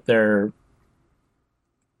up, but they're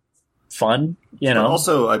fun, you know?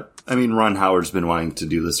 Also, I mean, Ron Howard's been wanting to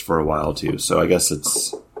do this for a while, too, so I guess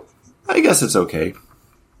it's okay.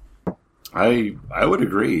 I would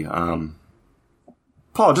agree.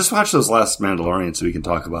 Paul, just watch those last Mandalorian so we can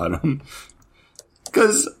talk about them.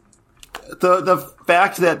 Because the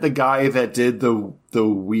fact that the guy that did the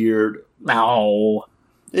weird... No.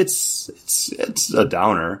 It's a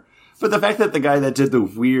downer. But the fact that the guy that did the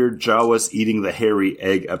weird Jawas eating the hairy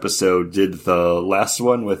egg episode did the last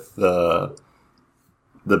one with the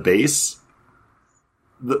base,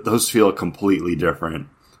 those feel completely different.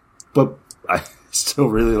 But I still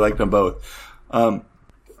really like them both. I'm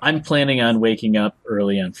planning on waking up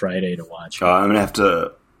early on Friday to watch it. I'm going to have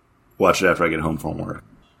to watch it after I get home from work.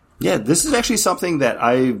 Yeah, this is actually something that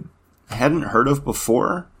I hadn't heard of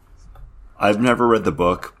before. I've never read the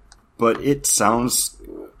book, but it sounds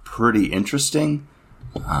pretty interesting.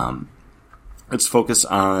 It's focused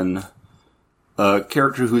on a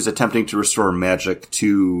character who's attempting to restore magic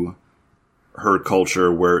to her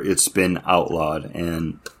culture where it's been outlawed,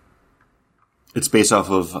 and it's based off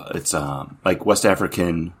of like West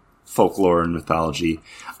African folklore and mythology.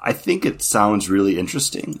 I think it sounds really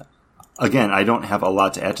interesting. Again, I don't have a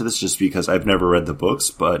lot to add to this just because I've never read the books,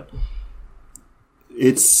 but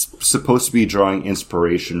it's supposed to be drawing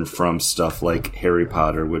inspiration from stuff like Harry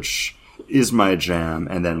Potter, which is my jam,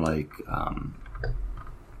 and then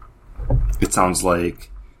it sounds like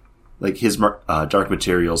his Dark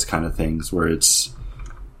Materials kind of things, where it's,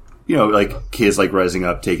 you know, like kids like rising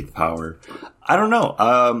up, taking the power. I don't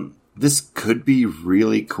know. This could be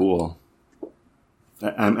really cool.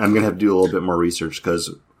 I'm going to have to do a little bit more research because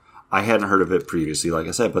I hadn't heard of it previously, like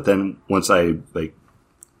I said. But then once I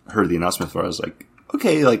heard the announcement for it, I was like,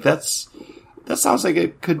 okay, that sounds like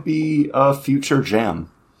it could be a future jam.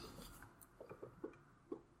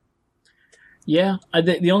 Yeah,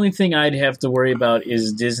 the only thing I'd have to worry about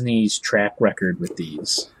is Disney's track record with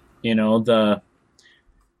these. You know, the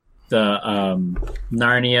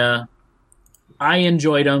Narnia, I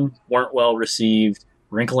enjoyed them, weren't well received.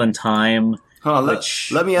 Wrinkle in Time.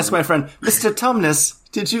 Let me ask my friend, Mr. Tumnus,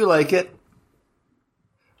 did you like it?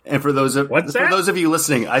 And for those of you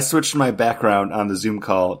listening, I switched my background on the Zoom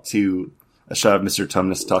call to a shot of Mr.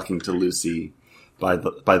 Tumnus talking to Lucy by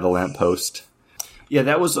the lamppost. Yeah,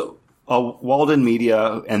 that was a Walden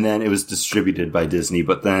Media, and then it was distributed by Disney.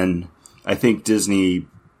 But then I think Disney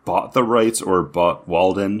bought the rights or bought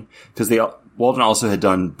Walden, because Walden also had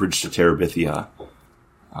done Bridge to Terabithia.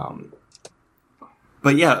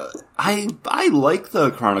 But yeah, I like the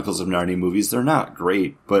Chronicles of Narnia movies. They're not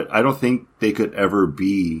great, but I don't think they could ever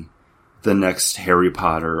be the next Harry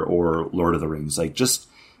Potter or Lord of the Rings. Like, just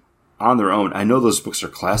on their own. I know those books are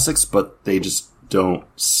classics, but they just don't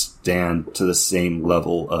stand to the same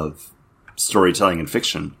level of storytelling and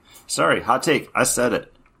fiction. Sorry, hot take. I said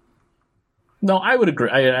it. No, I would agree.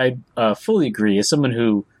 I fully agree. As someone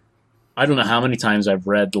who, I don't know how many times I've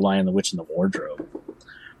read The Lion, the Witch, and the Wardrobe.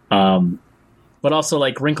 But also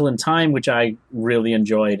like Wrinkle in Time, which I really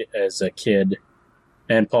enjoyed as a kid,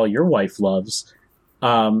 and Paul, your wife loves.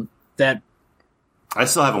 That I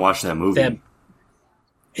still haven't watched that movie.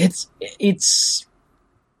 It's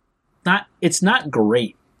not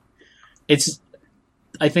great.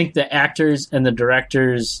 I think the actors and the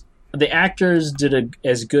directors, the actors did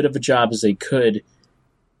as good of a job as they could,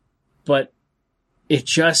 but it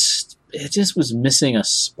just was missing a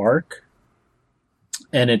spark.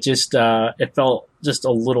 And it felt just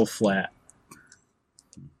a little flat.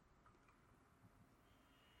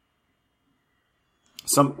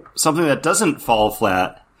 Something that doesn't fall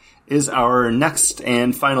flat is our next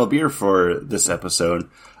and final beer for this episode.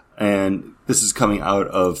 And this is coming out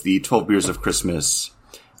of the 12 Beers of Christmas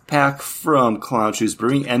pack from Clown Shoes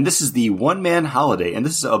Brewing. And this is the One Man Holiday. And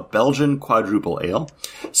this is a Belgian quadruple ale,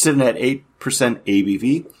 sitting at 8%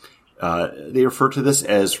 ABV. They refer to this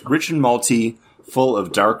as rich and malty, full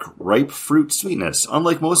of dark, ripe fruit sweetness.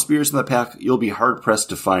 Unlike most beers in the pack, you'll be hard-pressed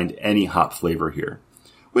to find any hop flavor here.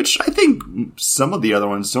 Which I think some of the other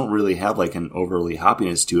ones don't really have like an overly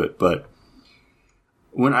hoppiness to it, but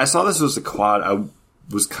when I saw this was a quad, I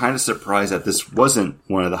was kind of surprised that this wasn't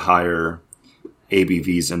one of the higher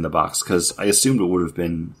ABVs in the box, because I assumed it would have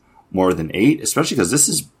been more than 8, especially because this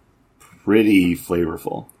is pretty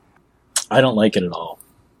flavorful. I don't like it at all.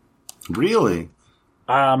 Really?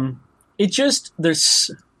 It just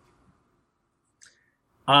there's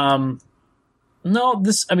no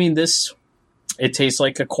this it tastes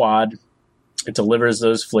like a quad. It delivers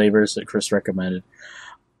those flavors that Chris recommended.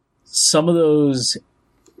 Some of those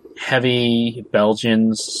heavy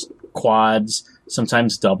Belgians, quads,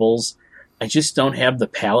 sometimes doubles, I just don't have the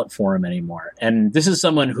palate for them anymore. And this is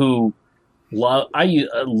someone who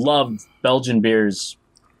loved Belgian beers.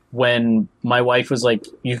 When my wife was like,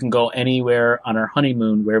 you can go anywhere on our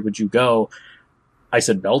honeymoon, where would you go? I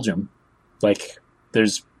said Belgium. Like,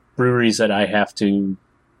 there's breweries that I have to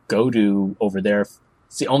go to over there.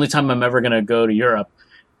 It's the only time I'm ever going to go to Europe.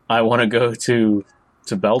 I want to go to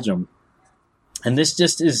Belgium. And this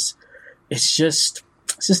just is, it's just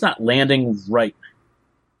not landing right.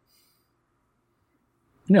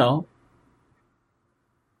 You know,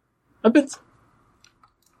 a bit.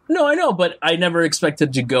 No, I know, but I never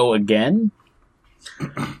expected to go again.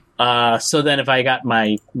 So then if I got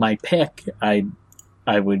my pick, I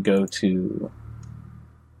would go to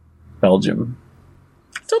Belgium.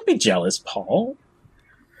 Don't be jealous, Paul.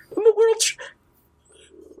 I'm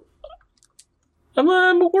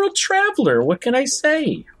a world traveler. What can I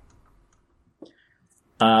say?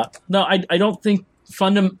 No, I don't think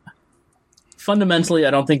fundamentally,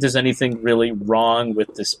 I don't think there's anything really wrong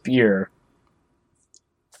with this beer.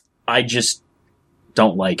 I just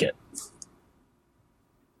don't like it.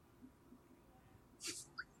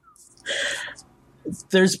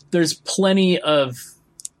 There's plenty of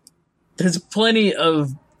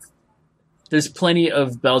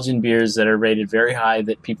Belgian beers that are rated very high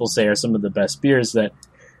that people say are some of the best beers that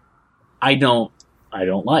I don't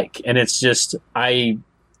like. And it's just I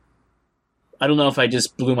don't know if I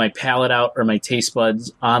just blew my palate out or my taste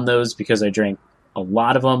buds on those because I drank a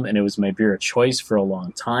lot of them and it was my beer of choice for a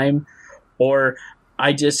long time, or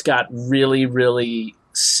I just got really, really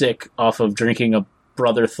sick off of drinking a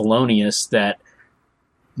Brother Thelonious that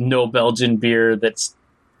no Belgian beer that's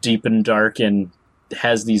deep and dark and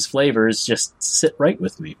has these flavors just sit right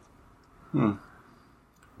with me.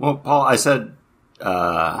 Well, Paul, I said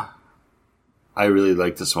I really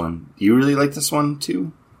like this one. Do you really like this one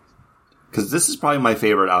too? Because this is probably my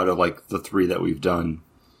favorite out of like the three that we've done.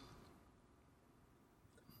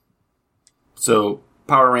 So,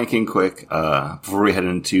 power ranking quick, before we head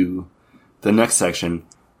into the next section.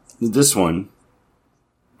 This one,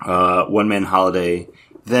 One Man Holiday,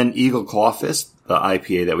 then Eagle Clawfist, the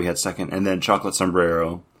IPA that we had second, and then Chocolate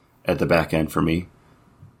Sombrero at the back end for me.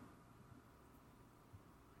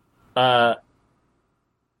 I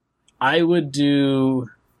would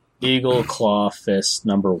do Eagle Clawfist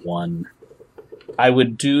number one. I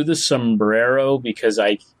would do the Sombrero because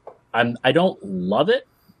I don't love it,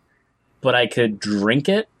 but I could drink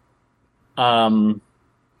it. And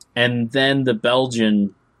then the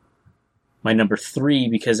Belgian, my number three,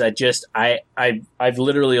 because I've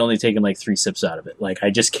literally only taken like 3 sips out of it. Like, I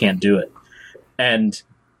just can't do it. And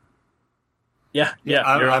yeah,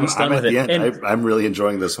 you're almost done with it. And, I'm really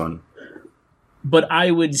enjoying this one. But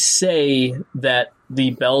I would say that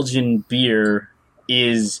the Belgian beer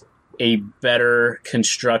is a better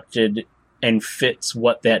constructed and fits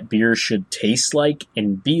what that beer should taste like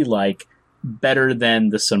and be like better than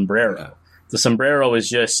the Sombrero. Yeah. The Sombrero is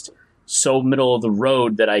just so middle of the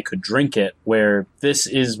road that I could drink it, where this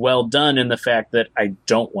is well done in the fact that I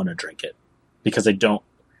don't want to drink it because I don't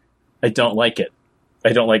like it.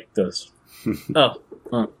 I don't like those.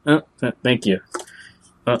 Thank you.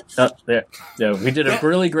 There. Yeah, we did a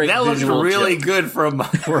really great that visual looked really joke. good from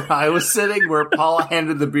where I was sitting, where Paul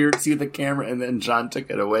handed the beer to the camera and then John took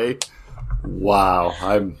it away.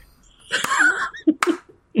 Wow.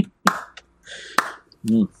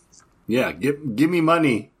 Yeah, give me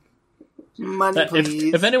money. Money,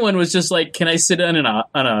 please. If anyone was just like, can I sit in on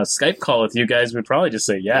a Skype call with you guys, we'd probably just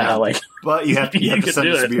say, yeah. Like, but you have to send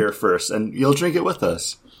us beer first, and you'll drink it with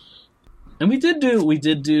us. And we did do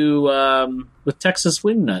with Texas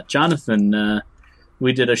Wingnut, Jonathan.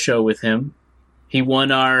 We did a show with him. He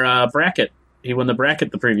won our bracket. He won the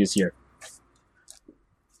bracket the previous year.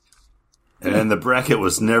 And the bracket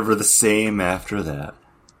was never the same after that.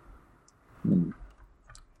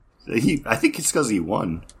 I think it's because he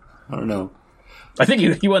won. I don't know. I think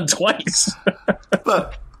he won twice.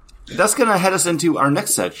 But that's going to head us into our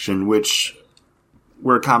next section, which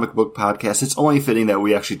we're a comic book podcast. It's only fitting that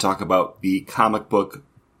we actually talk about the comic book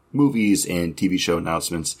movies and TV show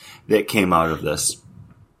announcements that came out of this.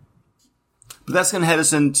 But that's going to head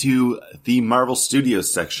us into the Marvel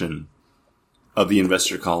Studios section of the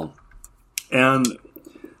investor call. And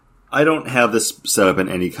I don't have this set up in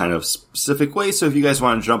any kind of specific way, so if you guys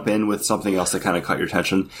want to jump in with something else that kind of caught your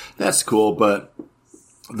attention, that's cool. But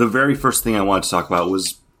the very first thing I wanted to talk about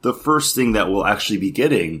was the first thing that we'll actually be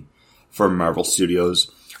getting from Marvel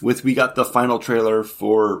Studios. We got the final trailer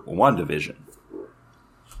for WandaVision,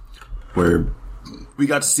 where we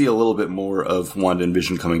got to see a little bit more of Wanda and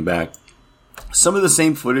Vision coming back. Some of the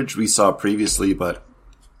same footage we saw previously, but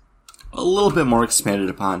a little bit more expanded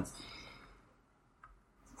upon.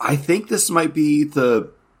 I think this might be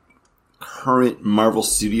the current Marvel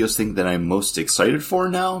Studios thing that I'm most excited for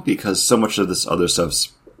now, because so much of this other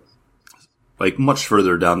stuff's like much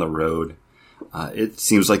further down the road. It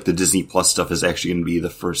seems like the Disney Plus stuff is actually going to be the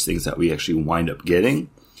first things that we actually wind up getting.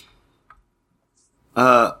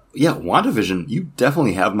 Yeah, WandaVision, you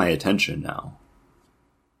definitely have my attention now.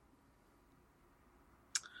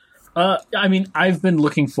 I mean, I've been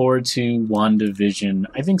looking forward to WandaVision,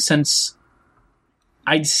 I think since,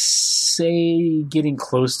 I'd say, getting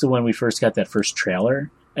close to when we first got that first trailer,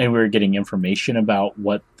 and we were getting information about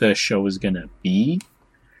what the show was going to be.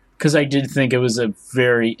 Because I did think it was a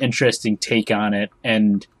very interesting take on it,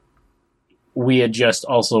 and we had just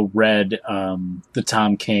also read the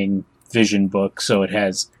Tom King Vision book, so it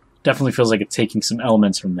definitely feels like it's taking some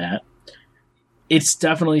elements from that. It's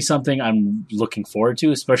definitely something I'm looking forward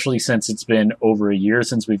to, especially since it's been over a year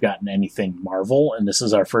since we've gotten anything Marvel, and this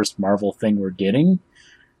is our first Marvel thing we're getting.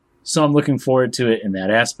 So I'm looking forward to it in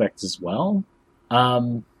that aspect as well.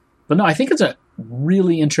 But no, I think it's a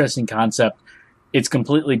really interesting concept. It's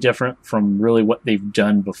completely different from really what they've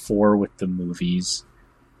done before with the movies.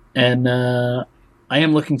 And I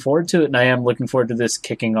am looking forward to it, and I am looking forward to this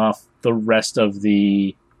kicking off the rest of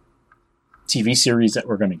the TV series that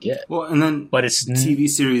we're going to get. Well, and then but it's TV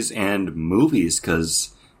series and movies,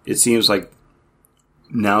 because it seems like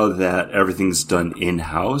now that everything's done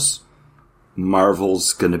in-house,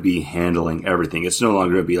 Marvel's going to be handling everything. It's no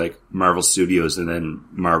longer going to be like Marvel Studios and then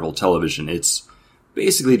Marvel Television. It's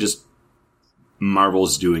basically just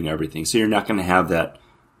Marvel's doing everything. So you're not going to have that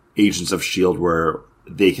Agents of S.H.I.E.L.D. where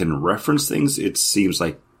they can reference things. It seems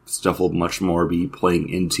like stuff will much more be playing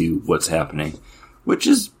into what's happening, which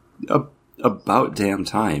is about damn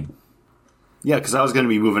time. Yeah, because I was going to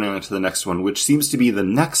be moving on to the next one, which seems to be the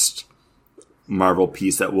next Marvel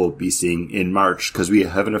piece that we'll be seeing in March, because we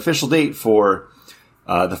have an official date for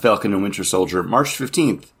The Falcon and Winter Soldier, March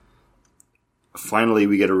 15th. Finally,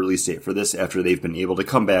 we get a release date for this after they've been able to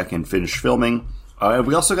come back and finish filming. And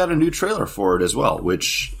we also got a new trailer for it as well,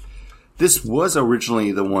 which this was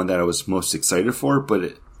originally the one that I was most excited for, but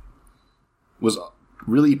it was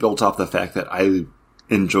really built off the fact that I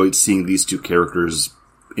enjoyed seeing these two characters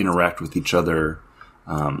interact with each other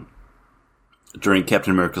during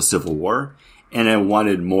Captain America Civil War. And I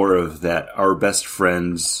wanted more of that, our best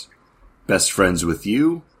friends with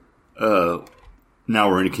you. Now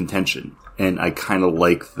we're in contention. And I kind of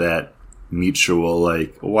like that mutual,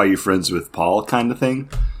 like, why are you friends with Paul kind of thing.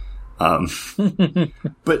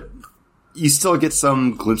 But you still get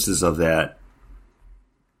some glimpses of that.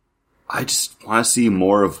 I just want to see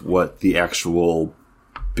more of what the actual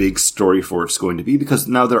big story for it's going to be, because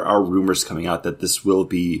now there are rumors coming out that this will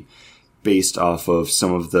be based off of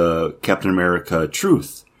some of the Captain America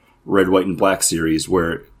Truth Red, White, and Black series,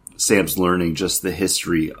 where Sam's learning just the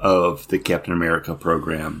history of the Captain America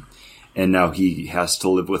program. And now he has to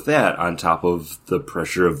live with that on top of the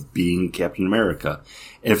pressure of being Captain America.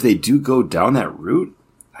 And if they do go down that route,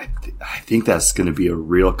 I think that's going to be a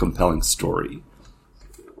real compelling story.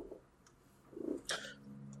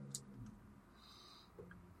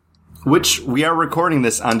 Which we are recording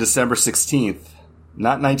this on December 16th,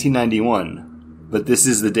 not 1991. But this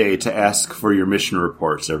is the day to ask for your mission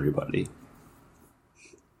reports, everybody.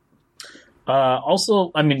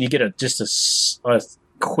 Also, I mean, you get just a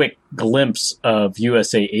quick glimpse of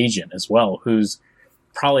USA Agent as well, who's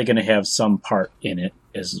probably going to have some part in it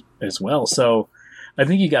as well. So I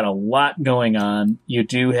think you got a lot going on. You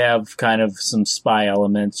do have kind of some spy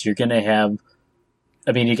elements. You're going to have,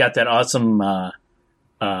 I mean, you got that awesome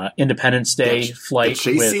Independence Day flight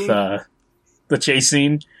with the chase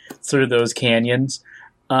scene through those canyons.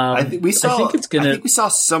 I think we saw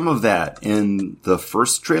some of that in the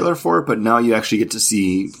first trailer for it, but now you actually get to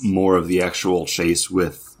see more of the actual chase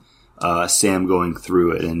with Sam going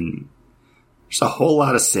through it, and there's a whole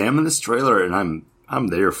lot of Sam in this trailer, and I'm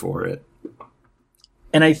there for it.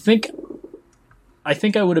 And I think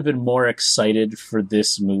I would have been more excited for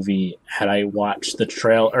this movie had I watched the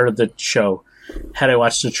show. Had I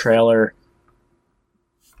watched the trailer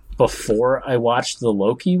before I watched the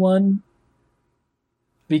Loki one.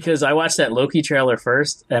 Because I watched that Loki trailer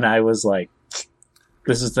first, and I was like,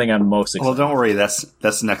 this is the thing I'm most excited. Well, don't worry,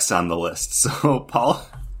 that's next on the list. So, Paul,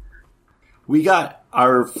 we got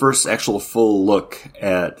our first actual full look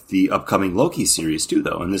at the upcoming Loki series, too,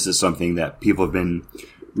 though. And this is something that people have been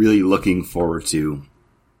really looking forward to.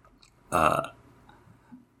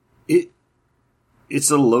 It's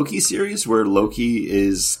a Loki series where Loki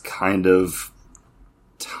is kind of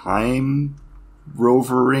time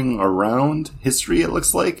rovering around history, it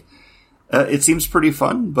looks like. It seems pretty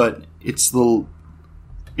fun, but it's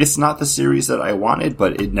not the series that I wanted,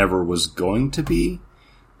 but it never was going to be.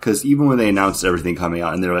 Because even when they announced everything coming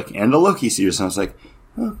out, and they're like, and a Loki series, and I was like,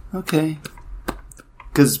 oh, okay.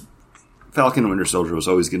 Because Falcon and Winter Soldier was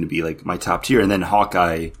always going to be like my top tier, and then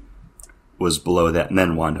Hawkeye was below that, and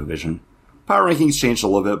then WandaVision. Power rankings changed a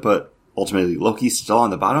little bit, but ultimately Loki's still on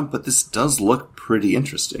the bottom, but this does look pretty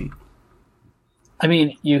interesting. I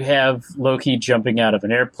mean, you have Loki jumping out of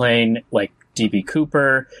an airplane like D.B.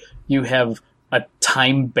 Cooper. You have a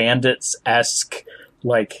Time Bandits-esque,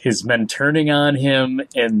 like, his men turning on him,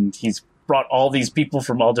 and he's brought all these people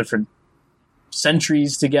from all different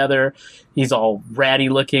centuries together. He's all ratty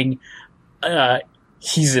looking.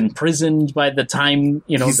 He's imprisoned by the time,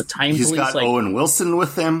 the time he's police. He's got Owen Wilson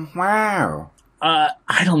with him. Wow.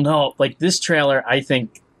 I don't know. Like, this trailer, I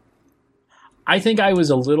think I was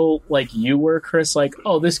a little like you were, Chris, like,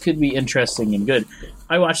 oh, this could be interesting and good.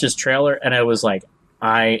 I watched this trailer and I was like,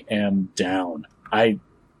 I am down. I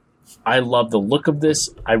love the look of this.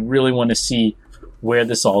 I really want to see where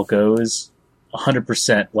this all goes.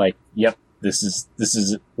 100% like, yep, this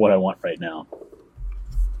is what I want right now.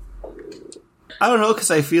 I don't know, because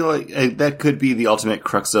I feel like that could be the ultimate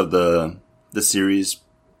crux of the series,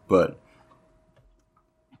 but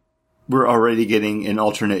we're already getting an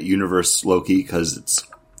alternate universe Loki, because it's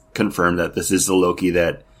confirmed that this is the Loki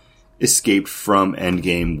that escaped from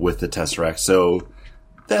Endgame with the Tesseract, so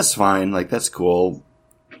that's fine, like, that's cool.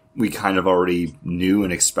 We kind of already knew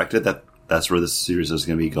and expected that that's where this series is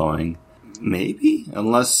going to be going. Maybe?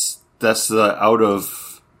 Unless that's the out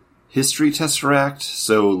of history Tesseract,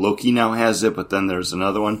 so Loki now has it, but then there's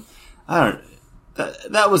another one.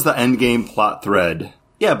 That was the Endgame plot thread.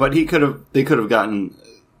 Yeah, but they could have gotten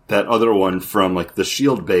that other one from, like, the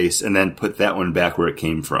SHIELD base and then put that one back where it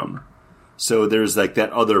came from. So there's, like,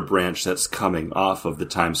 that other branch that's coming off of the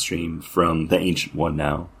time stream from the Ancient One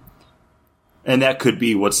now. And that could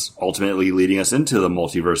be what's ultimately leading us into the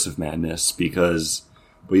Multiverse of Madness, because,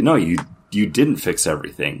 well, you didn't fix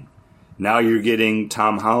everything. Now you're getting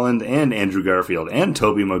Tom Holland and Andrew Garfield and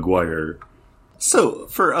Tobey Maguire. So,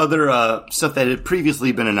 for other stuff that had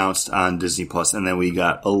previously been announced on Disney Plus, and then we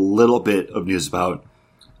got a little bit of news about,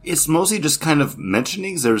 it's mostly just kind of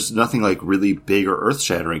mentionings. There's nothing like really big or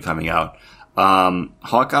earth-shattering coming out.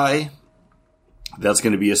 Hawkeye, that's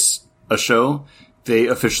going to be a show. They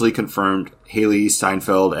officially confirmed Haley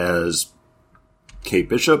Steinfeld as Kate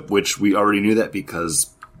Bishop, which we already knew that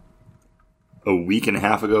because a week and a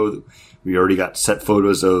half ago, we already got set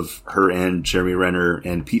photos of her and Jeremy Renner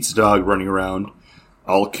and Pizza Dog running around,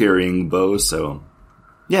 all carrying bows. So,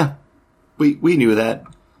 yeah, we knew that.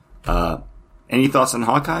 Any thoughts on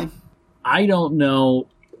Hawkeye? I don't know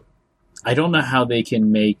how they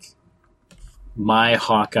can make my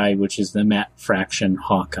Hawkeye, which is the Matt Fraction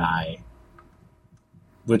Hawkeye,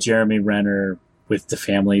 with Jeremy Renner, with the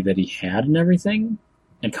family that he had and everything,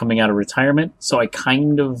 and coming out of retirement. So I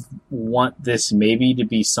kind of want this maybe to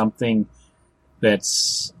be something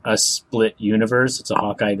that's a split universe. It's a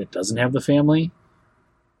Hawkeye that doesn't have the family.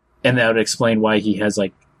 And that would explain why he has,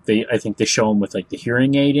 like, I think they show him with, like, the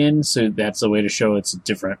hearing aid in, so that's a way to show it's a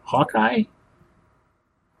different Hawkeye.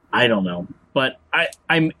 I don't know. But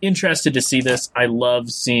I'm interested to see this. I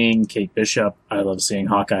love seeing Kate Bishop. I love seeing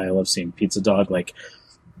Hawkeye. I love seeing Pizza Dog. Like,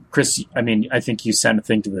 Chris, I mean, I think you sent a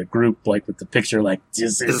thing to the group, like, with the picture, like,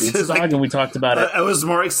 this is Pizza Dog, and we talked about it. I was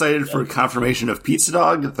more excited for confirmation of Pizza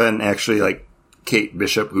Dog than actually, like, Kate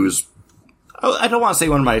Bishop, who's, I don't want to say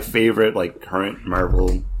one of my favorite, like, current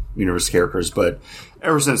Marvel Universe characters, but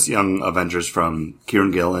ever since Young Avengers from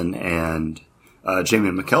Kieran Gillen and Jamie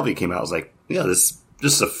McKelvey came out, I was like, yeah, this is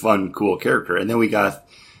just a fun, cool character. And then we got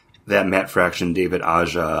that Matt Fraction, David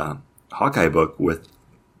Aja Hawkeye book with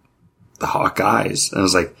the Hawkeyes. And I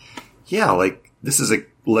was like, yeah, like, this is a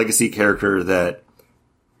legacy character that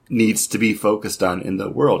needs to be focused on in the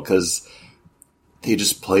world, because they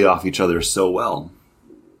just play off each other so well.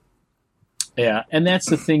 Yeah, and that's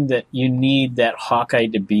the thing, that you need that Hawkeye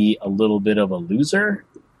to be a little bit of a loser,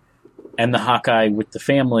 and the Hawkeye with the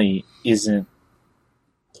family isn't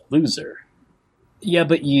a loser. Yeah,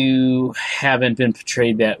 but you haven't been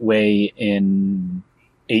portrayed that way in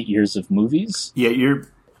 8 years of movies.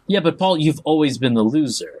 Yeah, but Paul, you've always been the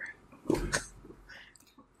loser.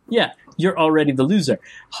 Yeah, you're already the loser.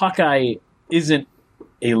 Hawkeye isn't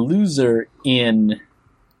a loser in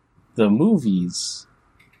the movies.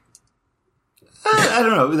 I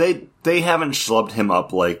don't know. They haven't schlubbed him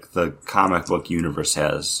up like the comic book universe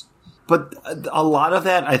has. But a lot of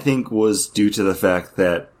that, I think, was due to the fact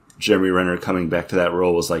that Jeremy Renner coming back to that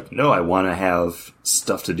role was like, no, I want to have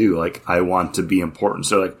stuff to do. Like, I want to be important.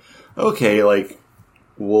 So, like, okay, like,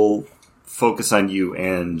 we'll focus on you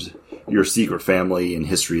and your secret family and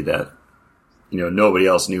history that, you know, nobody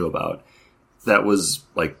else knew about. That was,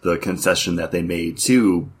 like, the concession that they made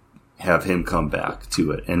to have him come back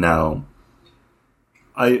to it. And now,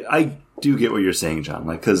 I do get what you're saying, John.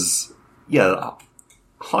 Like, because, yeah,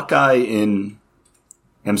 Hawkeye in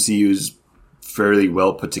MCU's fairly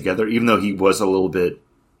well put together, even though he was a little bit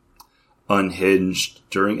unhinged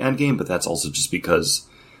during Endgame, but that's also just because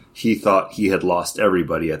he thought he had lost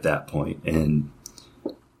everybody at that point and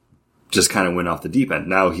just kind of went off the deep end.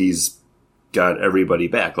 Now he's got everybody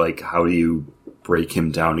back. Like, how do you break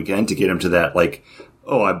him down again to get him to that, like,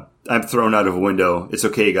 oh, I'm thrown out of a window. It's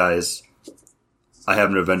okay, guys. I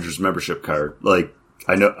have an Avengers membership card. Like,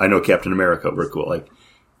 I know Captain America. We're cool. Like,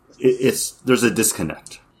 there's a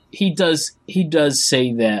disconnect. He does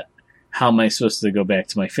say that, how am I supposed to go back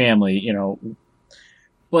to my family, you know?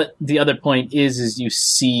 But the other point is you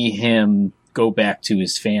see him go back to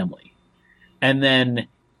his family. And then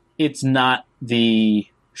it's not the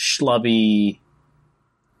schlubby,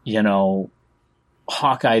 you know,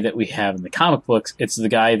 Hawkeye that we have in the comic books. It's the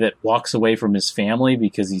guy that walks away from his family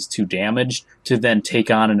because he's too damaged to then take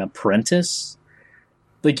on an apprentice.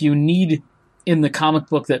 Like, you need, in the comic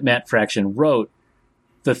book that Matt Fraction wrote,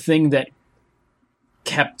 the thing that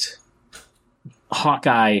kept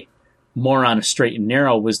Hawkeye more on a straight and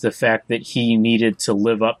narrow was the fact that he needed to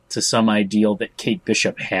live up to some ideal that Kate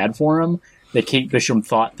Bishop had for him, that Kate Bishop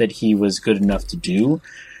thought that he was good enough to do.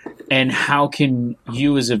 And how can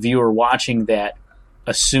you, as a viewer watching that,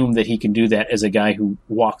 assume that he can do that as a guy who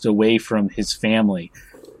walked away from his family?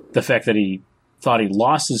 The fact that he thought he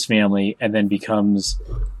lost his family and then becomes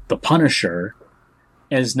the Punisher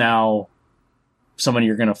is now someone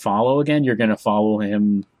you're going to follow again. You're going to follow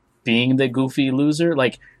him being the goofy loser.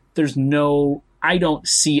 Like, I don't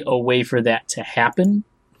see a way for that to happen.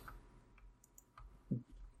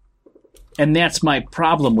 And that's my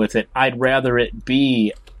problem with it. I'd rather it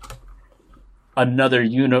be another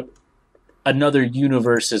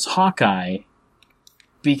universe's Hawkeye,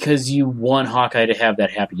 because you want Hawkeye to have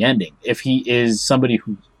that happy ending. If he is somebody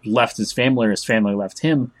who left his family or his family left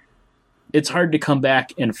him, it's hard to come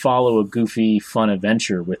back and follow a goofy, fun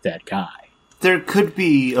adventure with that guy. There could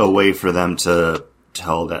be a way for them to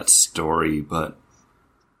tell that story, but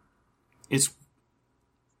it's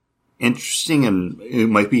interesting, and it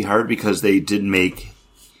might be hard because they did make,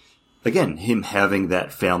 again, him having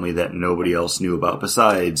that family that nobody else knew about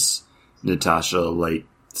besides Natasha, like,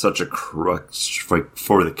 such a crux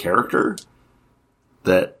for the character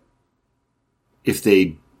that if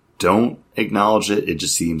they don't acknowledge it, it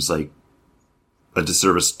just seems like a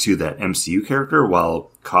disservice to that MCU character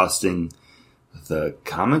while costing the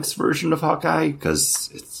comics version of Hawkeye,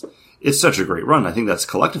 because it's such a great run. I think that's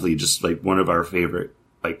collectively just like one of our favorite,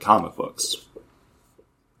 like, comic books.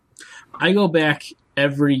 I go back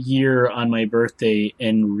every year on my birthday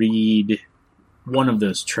and read one of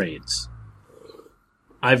those trades.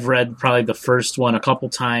 I've read probably the first one a couple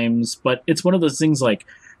times, but it's one of those things, like,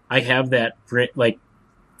 I have that, like,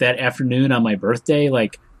 that afternoon on my birthday,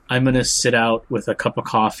 like, I'm going to sit out with a cup of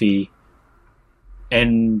coffee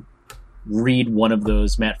and read one of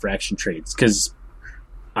those Matt Fraction trades, because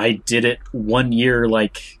I did it one year,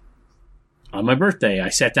 like, on my birthday. I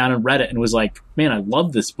sat down and read it and was like, man, I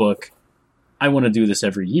love this book. I want to do this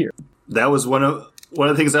every year. That was one of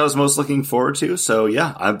the things I was most looking forward to. So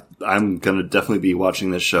yeah, I'm going to definitely be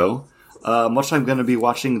watching this show. Much I'm going to be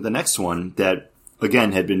watching the next one that,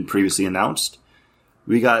 again, had been previously announced.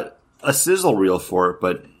 We got a sizzle reel for it,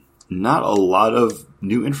 but not a lot of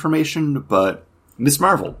new information. But Ms.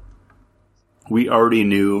 Marvel. We already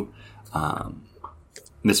knew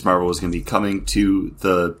Ms. Marvel was going to be coming to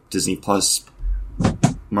the Disney Plus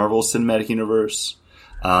Marvel Cinematic Universe.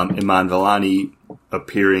 Iman Vellani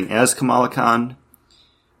appearing as Kamala Khan.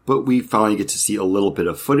 But we finally get to see a little bit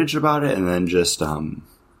of footage about it, and then just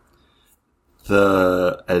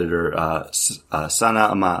the editor, Sana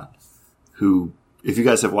Ahmad, who, if you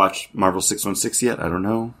guys have watched Marvel 616 yet, I don't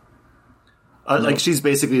know. No. Like, she's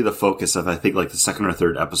basically the focus of, I think, like, the second or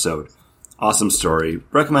third episode. Awesome story.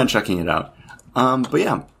 Recommend checking it out. But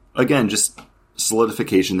yeah, again, just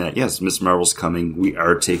solidification that, yes, Ms. Marvel's coming. We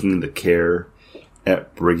are taking the care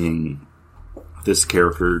at bringing this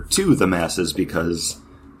character to the masses because,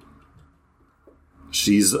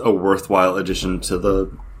 she's a worthwhile addition to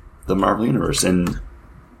the Marvel Universe. And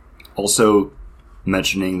also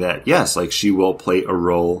mentioning that, yes, like she will play a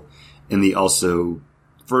role in the also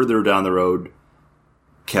further down the road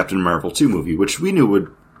Captain Marvel 2 movie, which we knew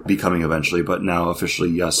would be coming eventually, but now officially,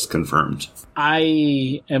 yes, confirmed.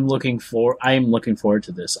 I am looking forward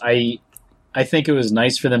to this. I think it was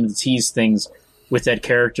nice for them to tease things with that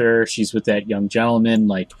character. She's with that young gentleman.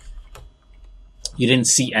 Like, you didn't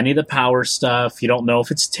see any of the power stuff. You don't know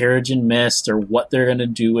if it's Terrigen Mist or what they're going to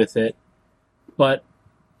do with it. But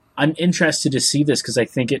I'm interested to see this because I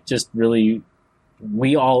think it just really,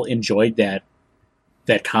 we all enjoyed that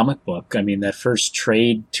comic book. I mean, that first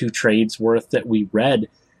two trades worth that we read,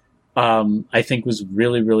 I think was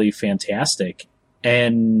really, really fantastic.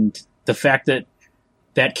 And the fact that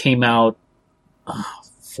came out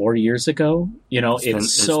 4 years ago,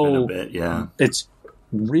 it's been a bit, yeah. It's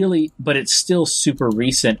really, but it's still super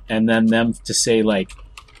recent. And then them to say, like,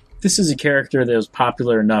 this is a character that was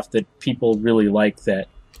popular enough that people really like that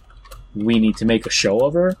we need to make a show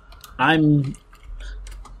of her.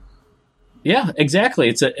 Yeah, exactly.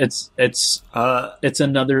 It's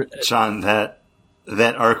another. John, that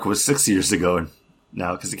arc was 6 years ago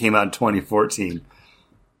now because it came out in 2014.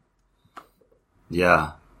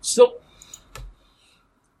 Yeah. Still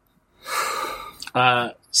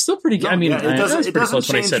pretty good. No, I mean, yeah, it doesn't, pretty close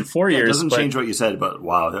when I said 4 years. It doesn't change what you said, but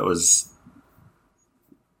wow, that was.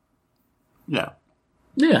 Yeah.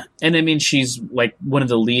 Yeah. And I mean, she's like one of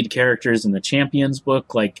the lead characters in the Champions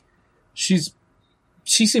book. Like, she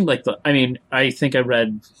seemed like I think I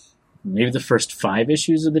read maybe the first 5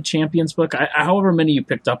 issues of the Champions book. However many you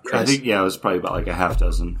picked up, Chris. I think, it was probably about like a half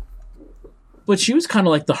dozen. But she was kind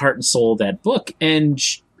of like the heart and soul of that book. And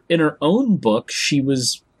in her own book, she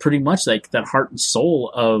was pretty much like that heart and soul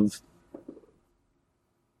of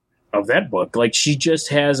that book. Like, she just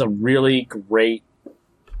has she's a really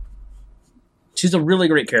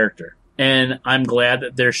great character. And I'm glad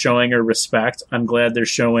that they're showing her respect. I'm glad they're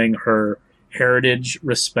showing her heritage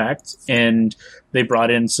respect. And they brought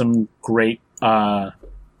in some great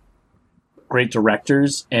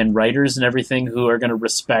directors and writers and everything who are going to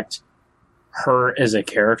respect her as a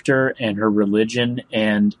character and her religion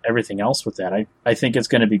and everything else with that. I think it's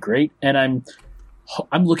going to be great. And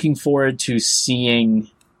I'm looking forward to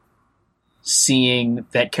seeing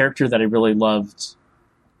that character that I really loved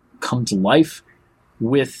come to life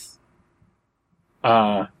with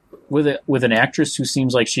an actress who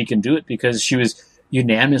seems like she can do it because she was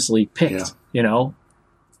unanimously picked,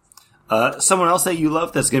 Someone else that you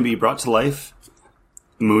love that's going to be brought to life,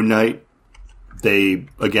 Moon Knight. They,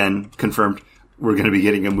 again, confirmed we're going to be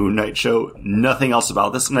getting a Moon Knight show. Nothing else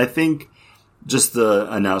about this. And I think just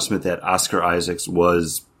the announcement that Oscar Isaacs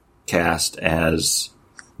was cast as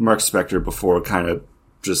Mark Spector before kind of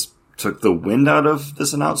just took the wind out of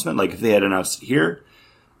this announcement. Like, if they had announced it here,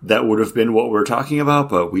 that would have been what we're talking about,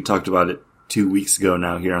 but we talked about it 2 weeks ago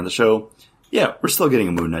now here on the show. Yeah, we're still getting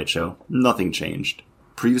a Moon Knight show. Nothing changed.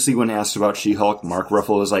 Previously, when asked about She-Hulk, Mark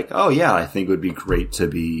Ruffalo was like, oh yeah, I think it would be great to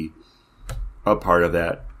be a part of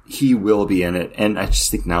that. He will be in it. And I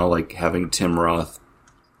just think now, like, having Tim Roth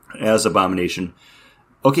as Abomination,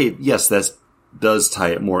 okay, yes, that does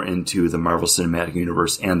tie it more into the Marvel Cinematic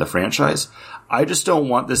Universe and the franchise. I just don't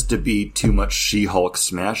want this to be too much She-Hulk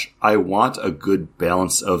smash. I want a good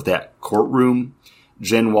balance of that courtroom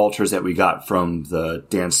Jen Walters that we got from the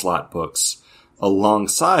Dan Slott books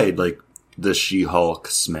alongside, like, the She-Hulk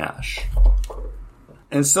smash.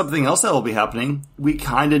 And something else that will be happening, we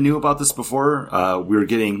kind of knew about this before. We were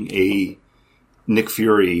getting a Nick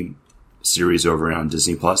Fury series over on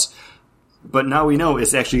Disney+. But now we know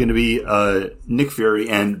it's actually going to be Nick Fury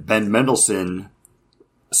and Ben Mendelsohn,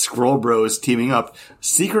 Skrull Bros teaming up.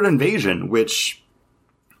 Secret Invasion, which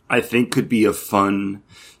I think could be a fun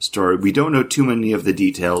story. We don't know too many of the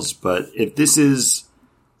details, but if this is,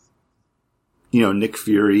 Nick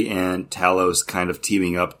Fury and Talos kind of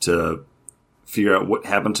teaming up to figure out what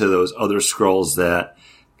happened to those other Skrulls that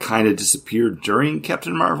kind of disappeared during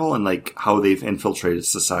Captain Marvel and like how they've infiltrated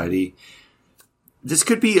society. This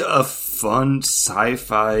could be a fun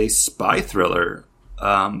sci-fi spy thriller.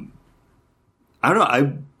 I don't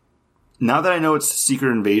know. Now that I know it's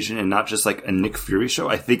Secret Invasion and not just like a Nick Fury show,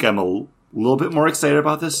 I think I'm a little bit more excited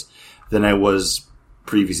about this than I was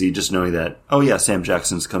previously, just knowing that, oh yeah, Sam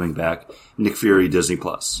Jackson's coming back. Nick Fury, Disney+.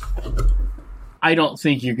 I don't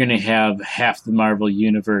think you're going to have half the Marvel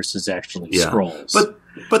universe is actually Skrulls.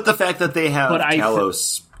 But the fact that they have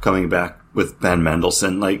Talos coming back with Ben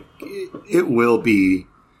Mendelsohn, like, it will be...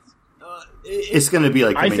 it's going to be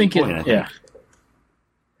like the main point, I think. Yeah.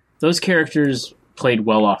 Those characters played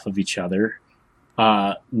well off of each other.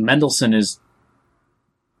 Mendelsohn is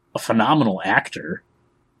a phenomenal actor.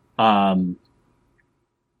 My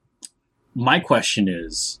question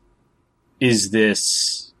is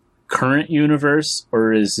this current universe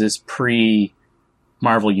or is this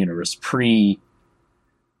pre-Marvel universe,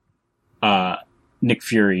 Nick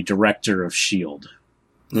Fury, director of S.H.I.E.L.D.?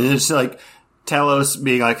 And it's like Talos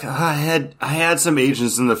being like, I had some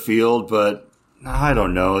agents in the field, but I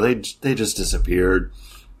don't know, they just disappeared.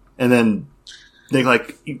 And then Nick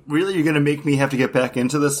like, really, you're going to make me have to get back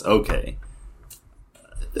into this? Okay.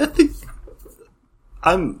 I think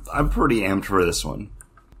I'm pretty amped for this one.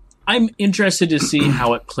 I'm interested to see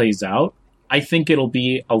how it plays out. I think it'll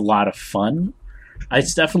be a lot of fun.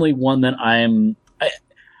 It's definitely one that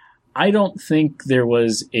I don't think there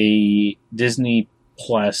was a Disney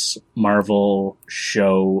Plus Marvel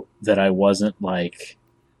show that I wasn't like,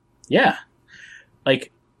 yeah.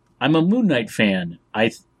 Like, I'm a Moon Knight fan.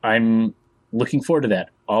 I'm looking forward to that.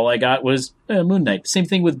 All I got was Moon Knight. Same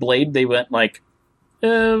thing with Blade. They went like,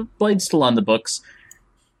 Blade's still on the books.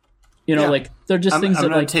 You know, like, they're just things that,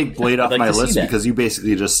 I'm going to take Blade off my list because you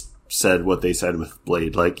basically just said what they said with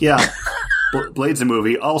Blade. Like, yeah, Blade's a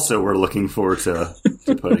movie also we're looking forward to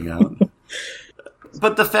putting out.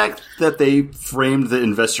 But the fact that they framed the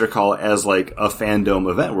investor call as, like, a fandom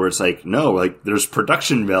event where it's like, no, like, there's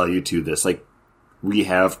production value to this. Like, we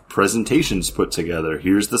have presentations put together.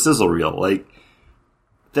 Here's the sizzle reel. Like,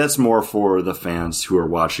 that's more for the fans who are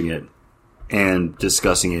watching it and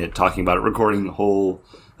discussing it, talking about it, recording the whole,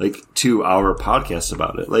 like, 2-hour podcast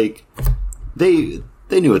about it. Like, they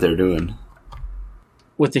knew what they were doing.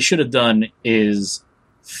 What they should have done is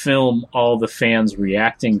film all the fans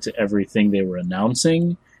reacting to everything they were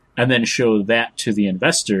announcing and then show that to the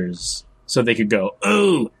investors so they could go,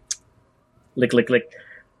 oh, lick, lick, lick.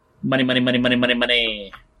 Money, money, money, money, money,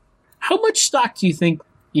 money. How much stock do you think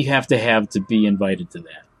you have to be invited to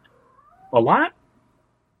that? A lot?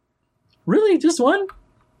 Really? Just one?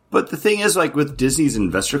 But the thing is, like, with Disney's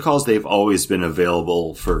investor calls, they've always been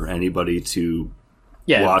available for anybody to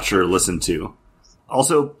watch or listen to.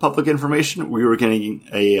 Also, public information, we were getting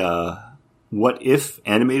a What If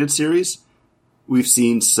animated series. We've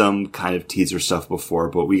seen some kind of teaser stuff before,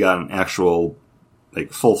 but we got an actual,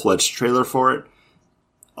 like, full-fledged trailer for it.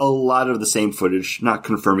 A lot of the same footage, not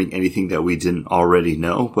confirming anything that we didn't already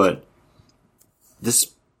know, but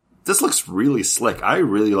this looks really slick. I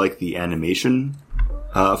really like the animation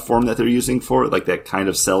form that they're using for it, like that kind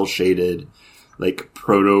of cel-shaded, like,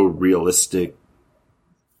 proto-realistic.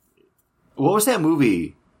 What was that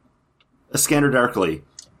movie? A Scanner Darkly.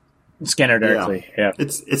 Scanner Darkly, yeah.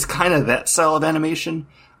 It's kind of that style of animation.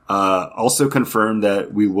 Also confirmed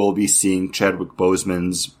that we will be seeing Chadwick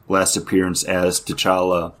Boseman's last appearance as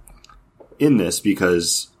T'Challa in this,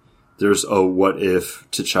 because there's a what if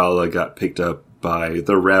T'Challa got picked up by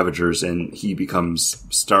the Ravagers and he becomes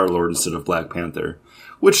Star-Lord instead of Black Panther,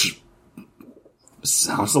 which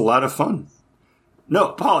sounds a lot of fun. No,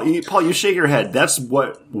 Paul, you shake your head. That's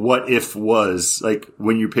what if was, like,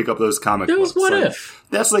 when you pick up those comic books. It was what like, if.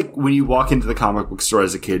 That's like when you walk into the comic book store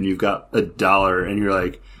as a kid and you've got $1 and you're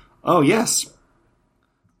like, oh, yes.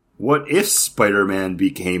 What if Spider-Man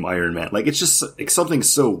became Iron Man? Like, it's just it's something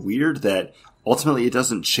so weird that ultimately it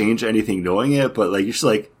doesn't change anything knowing it, but, like, you're just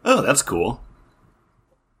like, oh, that's cool.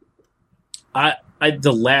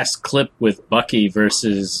 The last clip with Bucky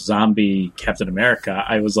versus zombie Captain America,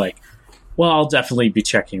 I was like, well, I'll definitely be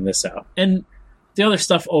checking this out. And the other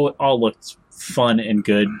stuff all looked fun and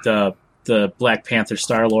good. The Black Panther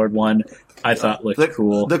Star-Lord one, I thought looked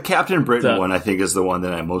cool. The Captain Britain one, I think, is the one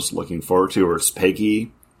that I'm most looking forward to, where it's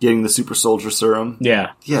Peggy getting the super soldier serum.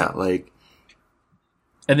 Yeah. Yeah, like...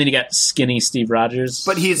 And then you got skinny Steve Rogers.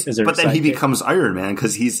 But then he becomes Iron Man,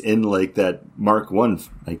 because he's in, like, that Mark 1,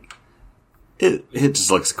 like... It just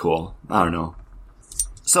looks cool. I don't know.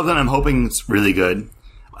 Something I'm hoping is really good.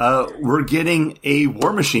 We're getting a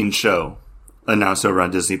War Machine show announced over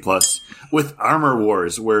on Disney Plus with Armor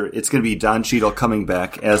Wars, where it's going to be Don Cheadle coming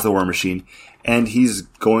back as the War Machine, and he's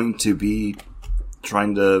going to be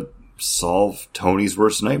trying to solve Tony's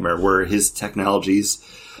worst nightmare, where his technology's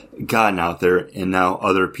gotten out there and now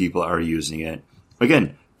other people are using it.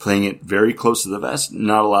 Again, playing it very close to the vest,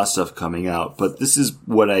 not a lot of stuff coming out, but this is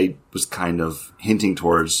what I was kind of hinting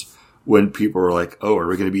towards when people were like, oh, are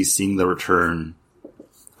we going to be seeing the return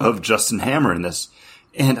of Justin Hammer in this?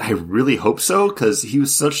 And I really hope so, because he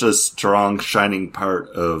was such a strong, shining part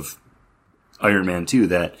of Iron Man 2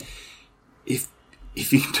 that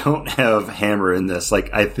if you don't have Hammer in this,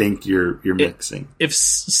 like, I think you're mixing. If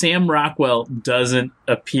Sam Rockwell doesn't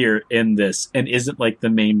appear in this and isn't like the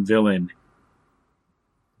main villain,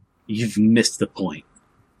 you've missed the point.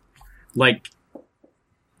 Like,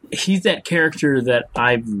 he's that character that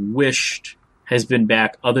I've wished has been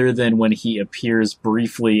back, other than when he appears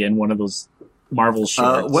briefly in one of those Marvel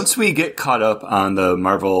shorts. Once we get caught up on the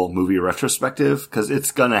Marvel movie retrospective, because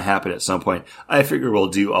it's going to happen at some point, I figure we'll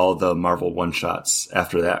do all the Marvel one-shots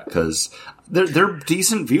after that, because they're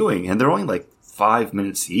decent viewing, and they're only like 5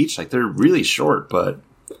 minutes each. Like, they're really short, but...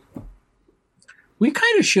 We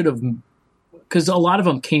kind of should have... Because a lot of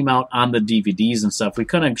them came out on the DVDs and stuff. We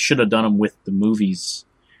kind of should have done them with the movies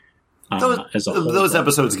as a whole. Those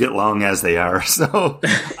episodes get long as they are, so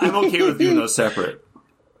I'm okay with doing those separate.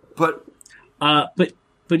 But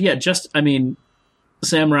yeah, Sam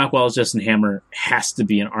Rockwell's Justin Hammer has to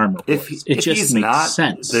be an Armor Wars. It just makes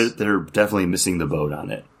sense. They're definitely missing the boat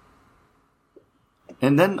on it.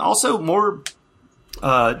 And then also more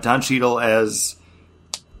Don Cheadle as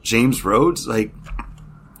James Rhodes. Like,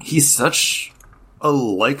 he's such a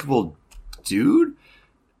likable dude.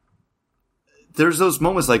 There's those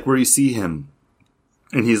moments like where you see him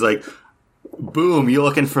and he's like, boom, you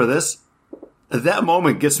looking for this? That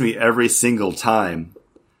moment gets me every single time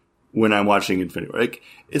when I'm watching Infinity War. Like,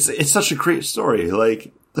 it's such a great story.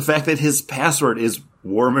 Like, the fact that his password is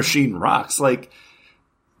War Machine Rocks. Like,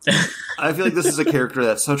 I feel like this is a character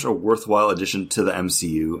that's such a worthwhile addition to the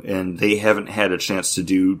MCU, and they haven't had a chance to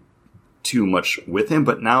do too much with him.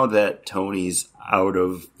 But now that Tony's out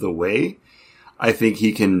of the way, I think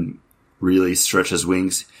he can really stretch his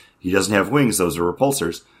wings. He doesn't have wings. Those are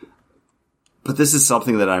repulsors. But this is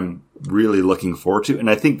something that I'm really looking forward to. And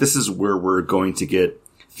I think this is where we're going to get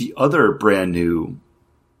the other brand new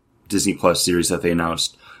Disney Plus series that they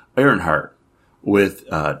announced, Ironheart, with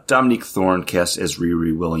Dominique Thorne cast as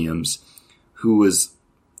Riri Williams, who was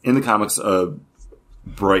in the comics a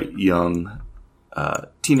bright young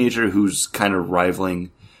teenager who's kind of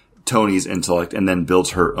rivaling Tony's intellect and then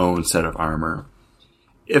builds her own set of armor.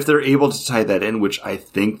 If they're able to tie that in, which I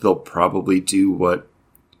think they'll probably do what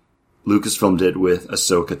Lucasfilm did with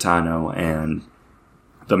Ahsoka Tano and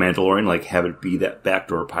The Mandalorian, like have it be that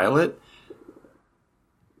backdoor pilot.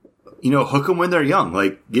 You know, hook them when they're young.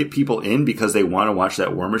 Like, get people in because they want to watch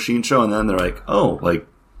that War Machine show, and then they're like, oh, like,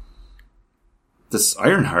 this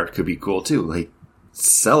Ironheart could be cool too. Like,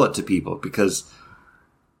 sell it to people, because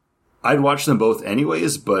I'd watch them both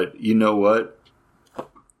anyways, but you know what?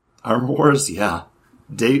 Armor Wars, yeah.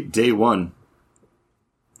 Day one.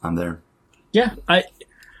 I'm there. Yeah, I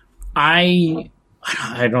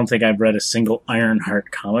don't think I've read a single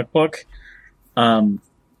Ironheart comic book. In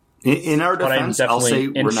our defense, I'll say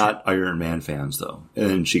we're not Iron Man fans, though.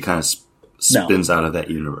 And she kind of spins out of that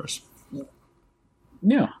universe.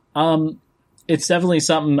 Yeah. It's definitely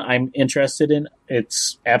something I'm interested in.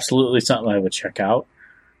 It's absolutely something I would check out.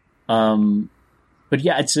 But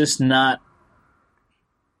yeah, it's just not...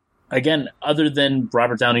 Again, other than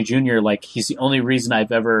Robert Downey Jr., like, he's the only reason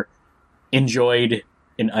I've ever enjoyed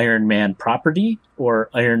an Iron Man property or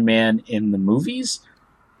Iron Man in the movies.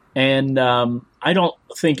 And I don't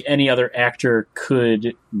think any other actor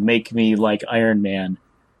could make me like Iron Man,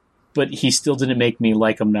 but he still didn't make me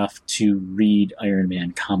like him enough to read Iron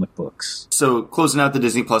Man comic books. So, closing out the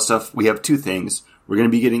Disney Plus stuff, we have two things. We're going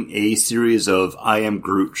to be getting a series of I Am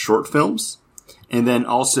Groot short films, and then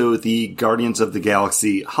also the Guardians of the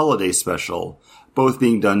Galaxy holiday special, both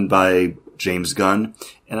being done by James Gunn.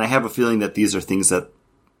 And I have a feeling that these are things that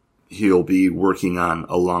he'll be working on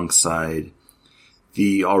alongside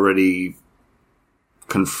the already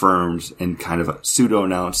confirmed and kind of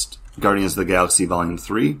pseudo-announced Guardians of the Galaxy Volume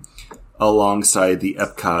 3, alongside the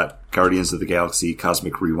Epcot Guardians of the Galaxy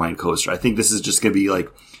Cosmic Rewind coaster. I think this is just going to be like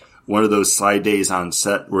one of those side days on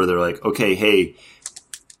set where they're like, okay, hey,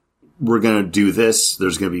 we're going to do this.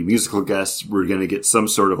 There's going to be musical guests. We're going to get some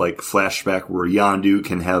sort of like flashback where Yondu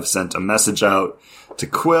can have sent a message out to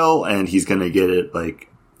Quill, and he's going to get it like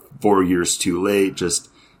 4 years too late, just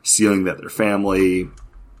sealing that their family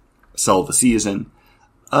sell the season.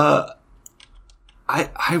 I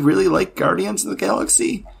really like Guardians of the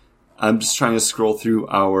Galaxy. I'm just trying to scroll through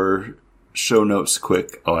our show notes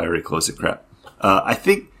quick. Oh, I already closed it. Crap. I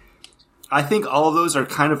think all of those are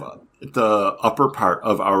kind of the upper part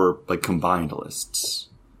of our like combined lists.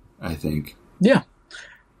 I think. Yeah.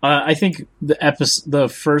 I think the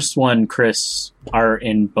first one, Chris, are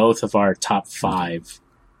in both of our top 5,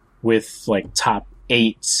 with like top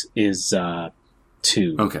 8 is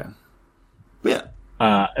 2. Okay. Yeah.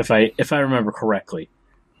 If I remember correctly,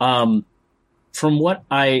 from what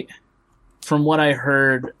I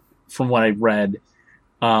heard, from what I read,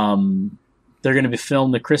 they're going to be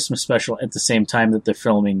filming the Christmas special at the same time that they're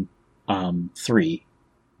filming 3,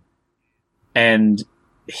 and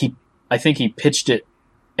I think he pitched it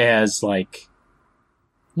as like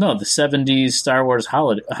No, the 70s Star Wars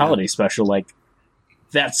holiday special, like,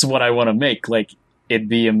 that's what I want to make. Like, it'd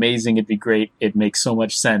be amazing, it'd be great, it makes so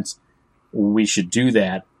much sense. We should do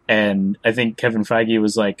that. And I think Kevin Feige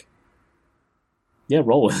was like, yeah,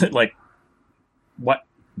 roll with it. Like, what?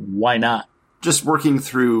 Why not? Just working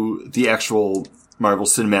through the actual Marvel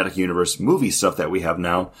Cinematic Universe movie stuff that we have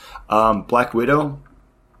now. Black Widow,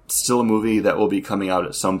 still a movie that will be coming out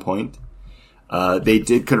at some point. They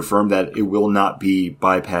did confirm that it will not be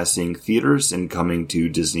bypassing theaters and coming to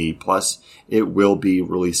Disney Plus. It will be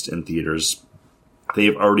released in theaters.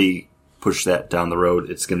 They've already pushed that down the road.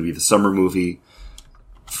 It's going to be the summer movie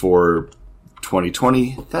for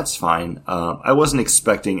 2020. That's fine. I wasn't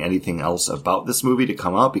expecting anything else about this movie to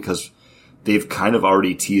come out because they've kind of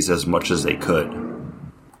already teased as much as they could.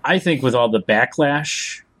 I think with all the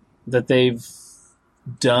backlash that they've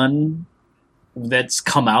done that's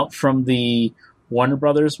come out from the Warner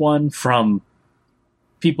Brothers one, from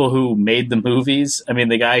people who made the movies. I mean,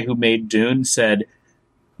 the guy who made Dune said,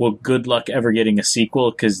 well, good luck ever getting a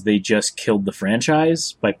sequel because they just killed the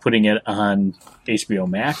franchise by putting it on HBO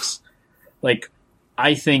Max. Like,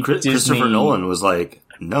 I think Christopher Nolan was like,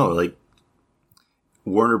 no, like,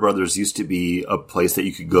 Warner Brothers used to be a place that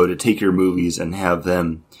you could go to take your movies and have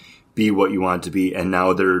them be what you want it to be, and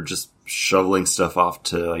now they're just shoveling stuff off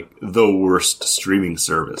to, like, the worst streaming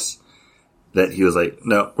service. That he was like,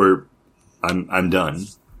 no, I'm done.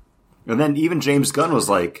 And then even James Gunn was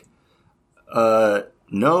like,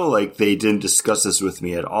 no, like, they didn't discuss this with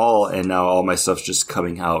me at all, and now all my stuff's just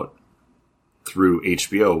coming out through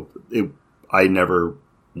HBO. I never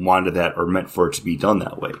wanted that or meant for it to be done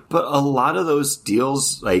that way. But a lot of those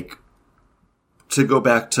deals, like, to go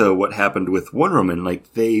back to what happened with Wonder Woman,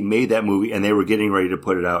 like, they made that movie and they were getting ready to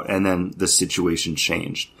put it out, and then the situation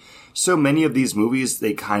changed. So many of these movies,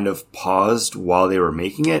 they kind of paused while they were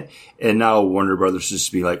making it, and now Warner Brothers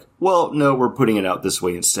just be like, well, no, we're putting it out this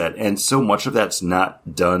way instead. And so much of that's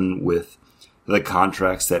not done with the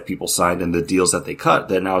contracts that people signed and the deals that they cut,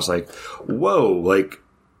 that now it's like, whoa, like,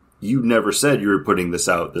 you never said you were putting this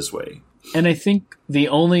out this way. And I think the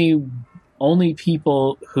only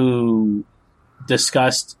people who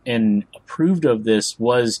discussed and approved of this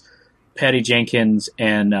was Patty Jenkins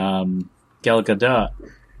and Gal Gadot.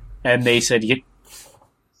 And they said,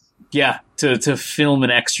 yeah, to film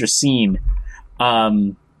an extra scene.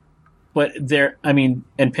 But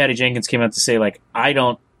and Patty Jenkins came out to say, like, I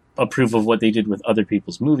don't approve of what they did with other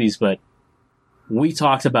people's movies, but we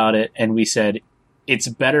talked about it and we said, it's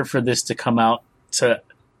better for this to come out to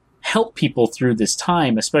help people through this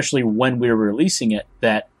time, especially when we're releasing it,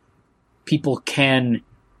 that people can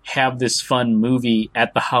have this fun movie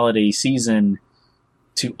at the holiday season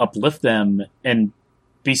to uplift them and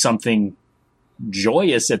be something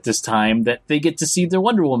joyous at this time, that they get to see their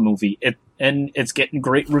Wonder Woman movie. And it's getting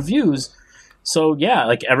great reviews. So yeah,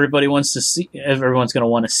 like, everybody wants to see, everyone's going to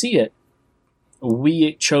want to see it.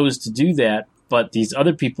 We chose to do that, but these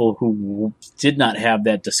other people who did not have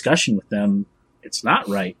that discussion with them, it's not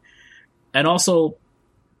right. And also,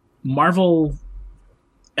 Marvel,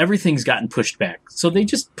 everything's gotten pushed back. So they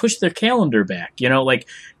just push their calendar back. You know, like,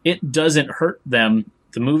 it doesn't hurt them.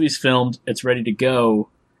 The movie's filmed. It's ready to go.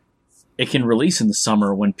 It can release in the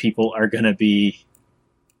summer when people are going to be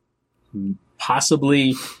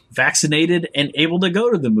possibly vaccinated and able to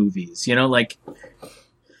go to the movies. You know, like,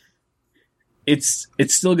 it's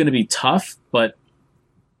still going to be tough, but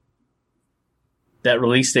that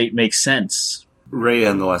release date makes sense.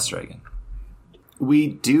 Raya and the Last Dragon. We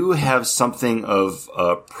do have something of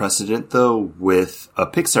a precedent, though, with a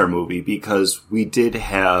Pixar movie, because we did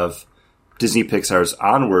have Disney Pixar's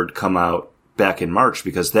Onward come out back in March,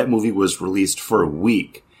 because that movie was released for a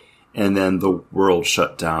week, and then the world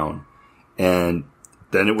shut down. And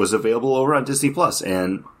then it was available over on Disney Plus,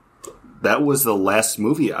 and that was the last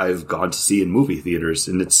movie I've gone to see in movie theaters,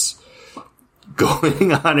 and it's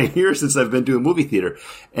going on a year since I've been to a movie theater.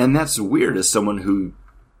 And that's weird as someone who,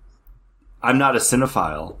 I'm not a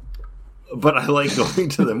cinephile, but I like going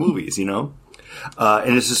to the movies, you know?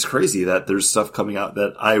 And it's just crazy that there's stuff coming out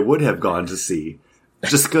that I would have gone to see.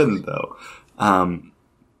 Just couldn't, though.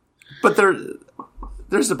 But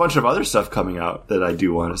there's a bunch of other stuff coming out that I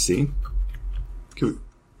do want to see.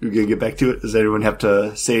 We're going to get back to it. Does anyone have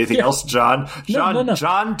to say anything else? John? No.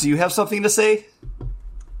 John, do you have something to say?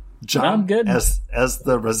 John, I'm good. As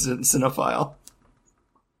the resident cinephile?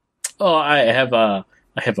 Oh, I have a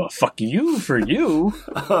fuck you for you.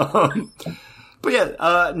 But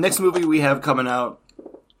yeah, next movie we have coming out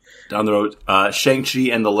down the road, Shang-Chi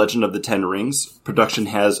and the Legend of the Ten Rings. Production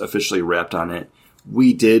has officially wrapped on it.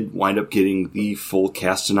 We did wind up getting the full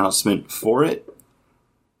cast announcement for it.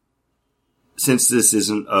 since this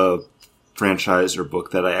isn't a franchise or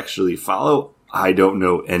book that I actually follow, I don't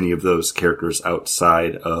know any of those characters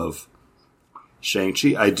outside of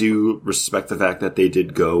Shang-Chi. I do respect the fact that they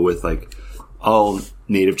did go with like all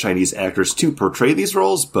native Chinese actors to portray these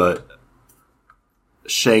roles, but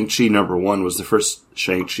Shang-Chi #1 was the first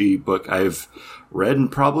Shang-Chi book I've read in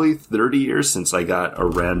probably 30 years, since I got a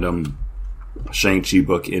random Shang-Chi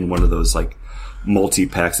book in one of those like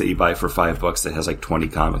multi-packs that you buy for $5 that has like 20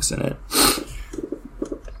 comics in it.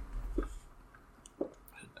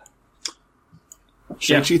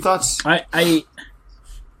 Shang-Chi thoughts? I'm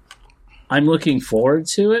looking forward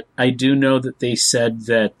to it. I do know that they said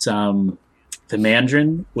that the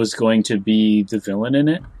Mandarin was going to be the villain in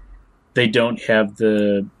it. They don't have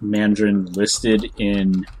the Mandarin listed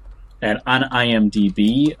on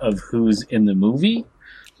IMDb of who's in the movie.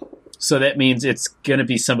 So that means it's going to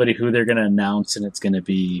be somebody who they're going to announce, and it's going to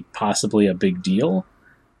be possibly a big deal.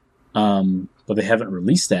 But they haven't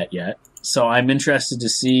released that yet. So I'm interested to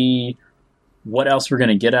see what else we're going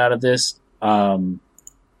to get out of this. I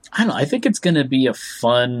don't know. I think it's going to be a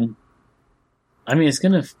fun... it's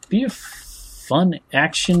going to be a fun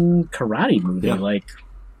action karate movie. Yeah. Like,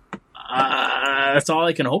 that's all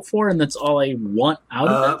I can hope for, and that's all I want out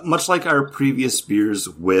of it. Much like our previous beers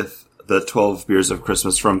with the 12 Beers of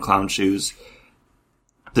Christmas from Clown Shoes,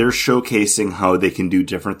 they're showcasing how they can do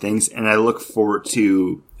different things, and I look forward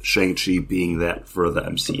to Shang-Chi being that for the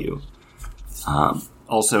MCU.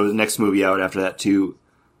 Also, the next movie out after that, too,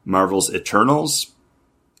 Marvel's Eternals.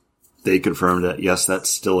 They confirmed that, yes, that's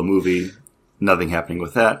still a movie. Nothing happening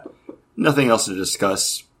with that. Nothing else to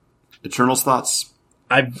discuss. Eternals thoughts?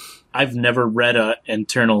 I've never read a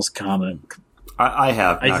Eternals comic. I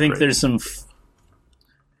have. I think there's some...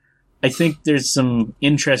 I think there's some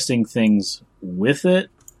interesting things with it.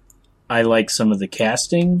 I like some of the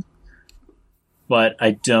casting, but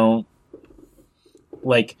I don't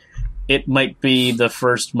like. It might be the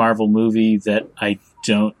first Marvel movie that I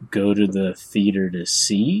don't go to the theater to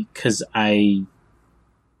see because I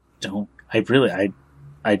don't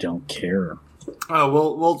care.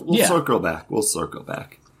 Oh, we'll circle back. We'll circle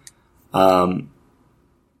back.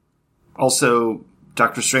 Also,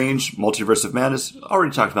 Doctor Strange, Multiverse of Madness.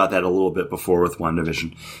 Already talked about that a little bit before with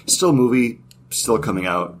WandaVision. Still a movie, still coming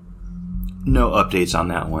out. No updates on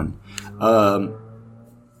that one.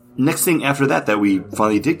 Next thing after that we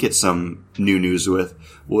finally did get some new news with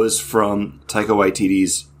was from Taika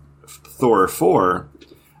Waititi's Thor 4,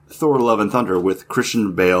 Thor Love and Thunder, with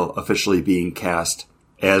Christian Bale officially being cast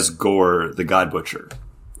as Gore the God Butcher.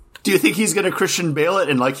 Do you think he's going to Christian Bale it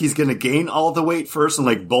and like he's going to gain all the weight first and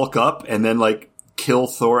like bulk up and then like kill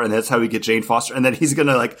Thor, and that's how we get Jane Foster, and then he's going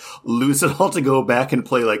to like lose it all to go back and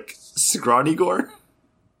play like scrawny Gore?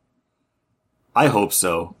 I hope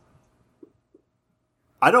so.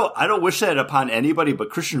 I don't wish that upon anybody,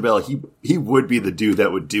 but Christian Bale, he would be the dude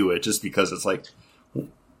that would do it, just because it's like,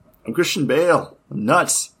 I'm Christian Bale. I'm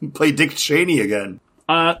nuts. Play Dick Cheney again.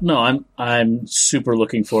 No, I'm super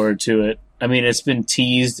looking forward to it. I mean, it's been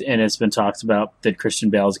teased and it's been talked about that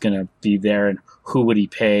Christian Bale is going to be there, and who would he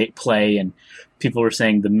play? And people were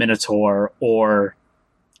saying the Minotaur or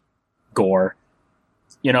Gore.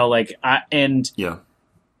 You know, like yeah.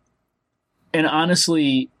 And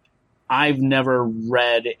honestly, I've never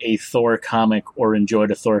read a Thor comic or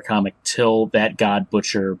enjoyed a Thor comic till that God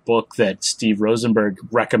Butcher book that Steve Rosenberg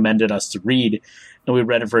recommended us to read. And we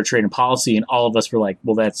read it for a trade and policy, and all of us were like,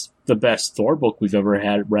 well, that's the best Thor book we've ever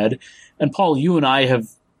had read. And Paul, you and I have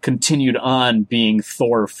continued on being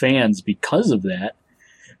Thor fans because of that.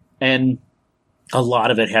 And a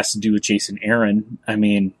lot of it has to do with Jason Aaron. I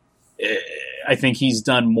mean, I think he's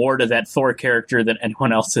done more to that Thor character than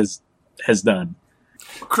anyone else has done.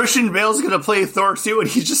 Christian Bale's going to play Thor 2, and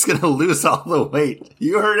he's just going to lose all the weight.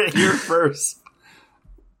 You heard it here first.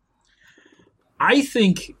 I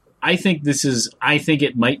think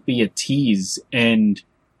it might be a tease, and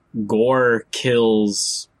Gore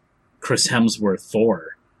kills Chris Hemsworth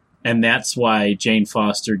Thor, and that's why Jane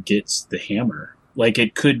Foster gets the hammer. Like,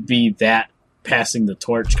 it could be that passing the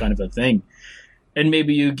torch kind of a thing. And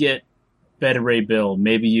maybe you get Beta Ray Bill.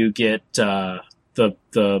 Maybe you get the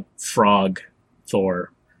frog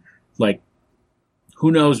Thor. Like,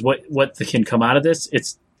 who knows what can come out of this?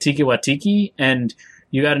 It's Taika Waititi, and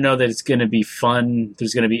you got to know that it's going to be fun.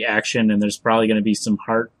 There's going to be action, and there's probably going to be some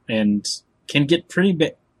heart, and can get pretty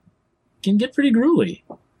gruely.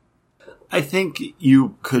 I think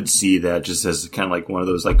you could see that just as kind of like one of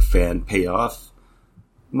those like fan payoff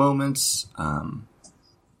moments. I'm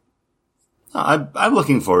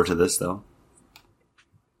looking forward to this, though.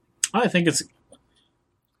 I think it's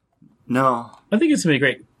going to be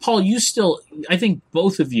great. Paul, I think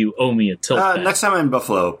both of you owe me a tilt bet. Next time I'm in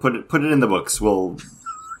Buffalo, put it in the books.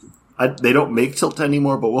 They don't make tilt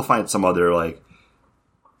anymore, but we'll find some other like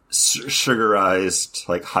sugarized,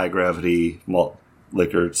 like high gravity malt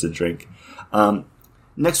liquor to drink.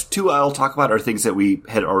 Next two I'll talk about are things that we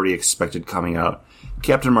had already expected coming out.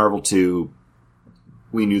 Captain Marvel 2,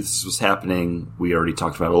 we knew this was happening. We already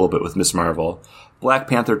talked about it a little bit with Miss Marvel. Black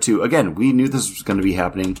Panther 2, again, we knew this was going to be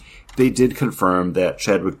happening. They did confirm that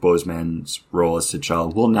Chadwick Boseman's role as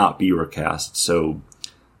T'Challa will not be recast, so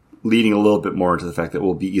leading a little bit more into the fact that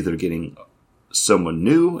we'll be either getting someone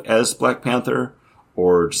new as Black Panther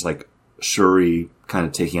or just like Shuri kind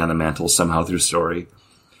of taking on the mantle somehow through story.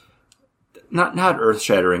 Not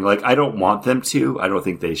earth-shattering. Like, I don't want them to. I don't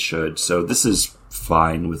think they should. So this is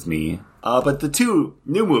fine with me. But the two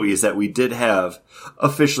new movies that we did have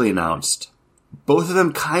officially announced, both of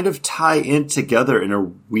them kind of tie in together in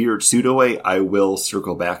a weird pseudo way I will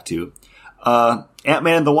circle back to.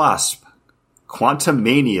 Ant-Man and the Wasp,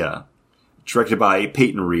 Quantumania, directed by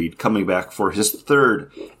Peyton Reed, coming back for his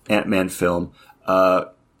third Ant-Man film.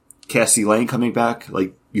 Cassie Lang coming back,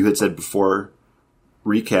 like you had said before,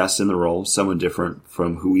 recast in the role, someone different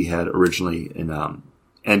from who we had originally in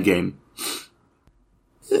Endgame.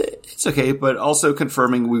 It's okay, but also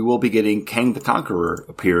confirming we will be getting Kang the Conqueror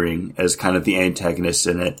appearing as kind of the antagonist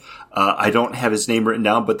in it. I don't have his name written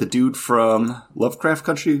down, but the dude from Lovecraft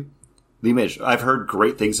Country, Lee Majors. I've heard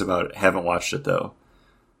great things about it. Haven't watched it, though.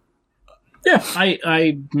 Yeah,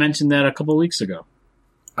 I mentioned that a couple of weeks ago.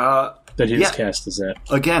 That he was cast as that.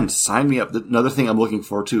 Again, sign me up. Another thing I'm looking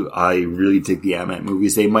forward to, I really dig the Ant-Man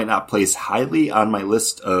movies. They might not place highly on my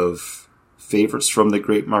list of favorites from the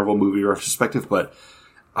Great Marvel Movie Retrospective, but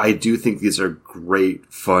I do think these are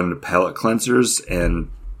great, fun palate cleansers and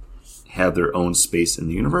have their own space in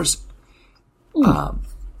the universe. I'm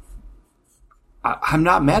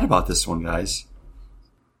not mad about this one, guys.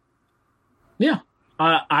 Yeah.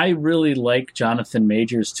 I really like Jonathan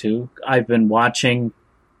Majors, too. I've been watching...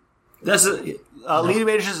 That's Lee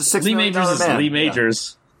Majors is a $6 million man. Lee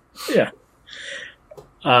Majors. Yeah.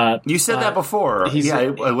 You said that before.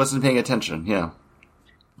 I wasn't paying attention. Yeah.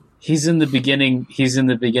 He's in the beginning. He's in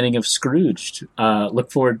the beginning of Scrooged.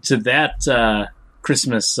 Look forward to that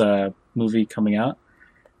Christmas movie coming out.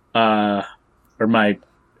 Or my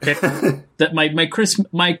pick. That my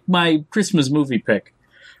Christmas movie pick.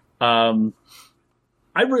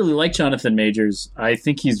 I really like Jonathan Majors. I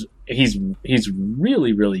think he's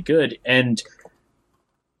really, really good. And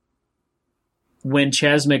when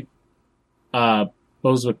Chadwick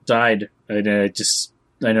Boswick died, I know I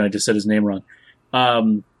just said his name wrong.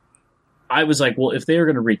 I was like, well, if they were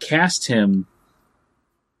going to recast him,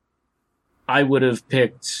 I would have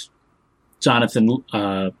picked Jonathan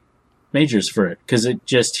Majors for it, because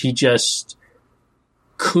he just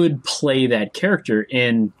could play that character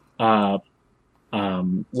in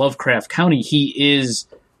Lovecraft County. He is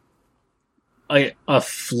a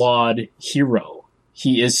flawed hero.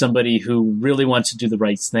 He is somebody who really wants to do the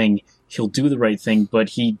right thing. He'll do the right thing, but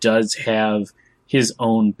he does have his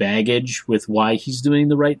own baggage with why he's doing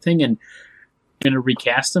the right thing. And going to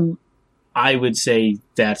recast him, I would say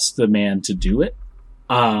that's the man to do it.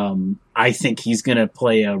 I think he's going to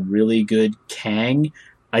play a really good Kang.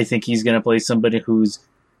 I think he's going to play somebody who's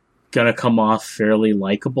going to come off fairly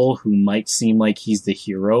likable, who might seem like he's the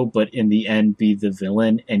hero, but in the end be the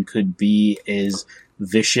villain and could be as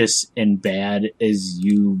vicious and bad as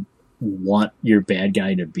you want your bad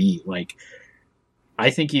guy to be. Like,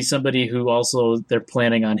 I think he's somebody who also they're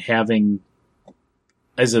planning on having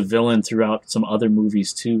as a villain throughout some other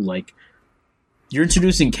movies too. Like, you're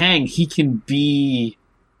introducing Kang, he can be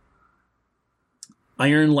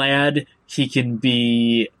Iron Lad, he can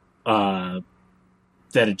be that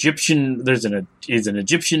Egyptian. Is an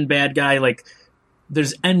Egyptian bad guy. Like,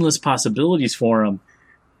 there's endless possibilities for him,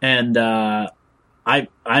 and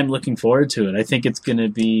I'm looking forward to it. I think it's going to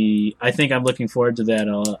be. I think I'm looking forward to that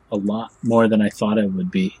a lot more than I thought it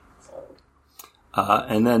would be.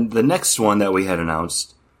 And then the next one that we had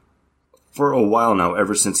announced for a while now,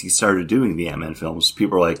 ever since he started doing the Ant-Man films,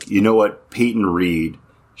 people are like, you know what, Peyton Reed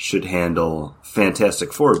should handle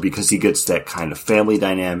Fantastic Four, because he gets that kind of family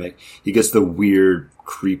dynamic. He gets the weird,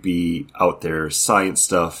 creepy, out there science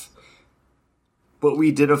stuff. But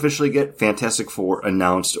we did officially get Fantastic Four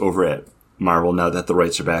announced over at Marvel, now that the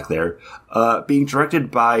rights are back there, being directed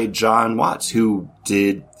by John Watts, who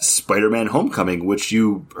did Spider-Man Homecoming, which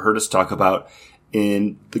you heard us talk about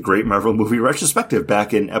in the Great Marvel Movie Retrospective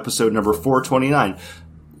back in episode number 429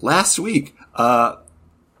 last week.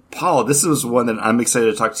 Paul, this is one that I'm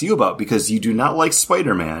excited to talk to you about, because you do not like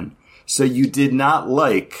Spider-Man, so you did not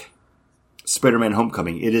like Spider-Man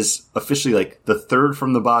Homecoming. It is officially like the third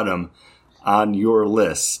from the bottom on your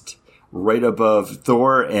list, right above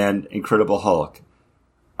Thor and Incredible Hulk.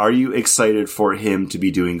 Are you excited for him to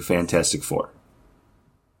be doing Fantastic Four?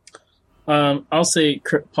 I'll say,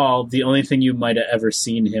 Paul, the only thing you might have ever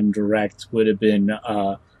seen him direct would have been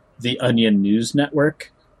the Onion News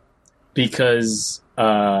Network, because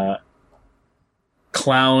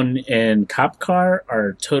Clown and Cop Car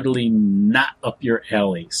are totally not up your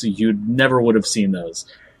alley, so you never would have seen those.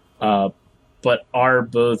 But are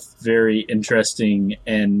both very interesting,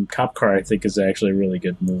 and Cop Car, I think, is actually a really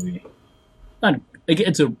good movie.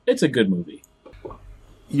 It's a good movie.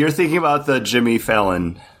 You're thinking about the Jimmy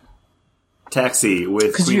Fallon Taxi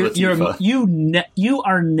with Queen Latifah. You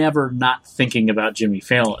are never not thinking about Jimmy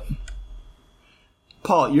Fallon.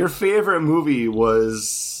 Paul, your favorite movie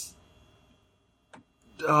was...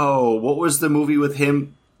 Oh, what was the movie with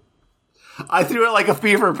him? I threw it like a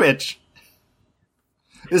fever pitch.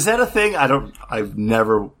 Is that a thing? I've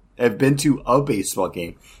been to a baseball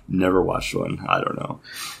game. Never watched one. I don't know.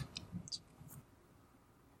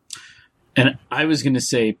 And I was going to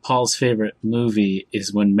say Paul's favorite movie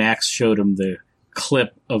is when Max showed him the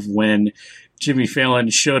clip of when Jimmy Fallon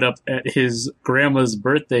showed up at his grandma's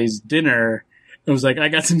birthday's dinner and was like, I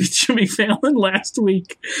got to meet Jimmy Fallon last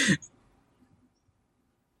week.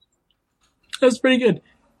 That was pretty good.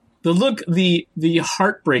 The look, the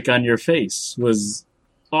heartbreak on your face was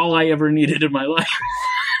all I ever needed in my life.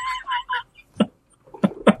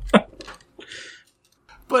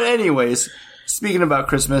 But anyways, speaking about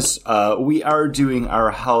Christmas, we are doing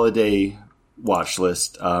our holiday watch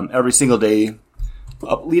list every single day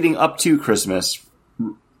leading up to Christmas,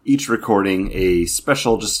 each recording a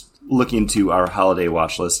special just look into our holiday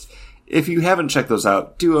watch list. If you haven't checked those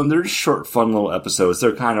out, do them. They're just short, fun little episodes.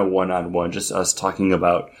 They're kind of one-on-one, just us talking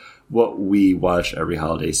about what we watch every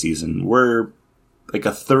holiday season. We're like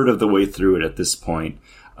a third of the way through it at this point.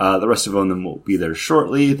 The rest of them will be there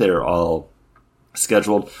shortly. They're all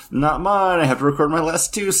scheduled. Not mine. I have to record my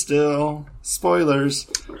last two still. Spoilers.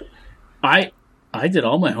 I did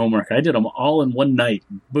all my homework. I did them all in one night.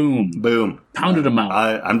 Boom. Boom. Pounded them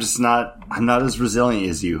out. I'm not as resilient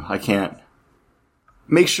as you. I can't.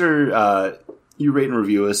 Make sure you rate and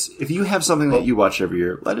review us. If you have something that you watch every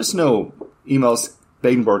year, let us know. Email us,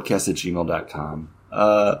 beggingboardcast@gmail.com.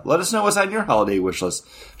 Let us know what's on your holiday wish list.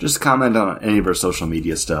 Just comment on any of our social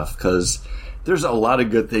media stuff, because there's a lot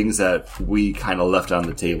of good things that we kind of left on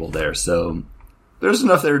the table there. So there's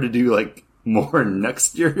enough there to do like more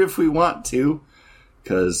next year if we want to.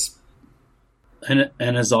 And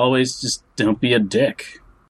as always, just don't be a dick.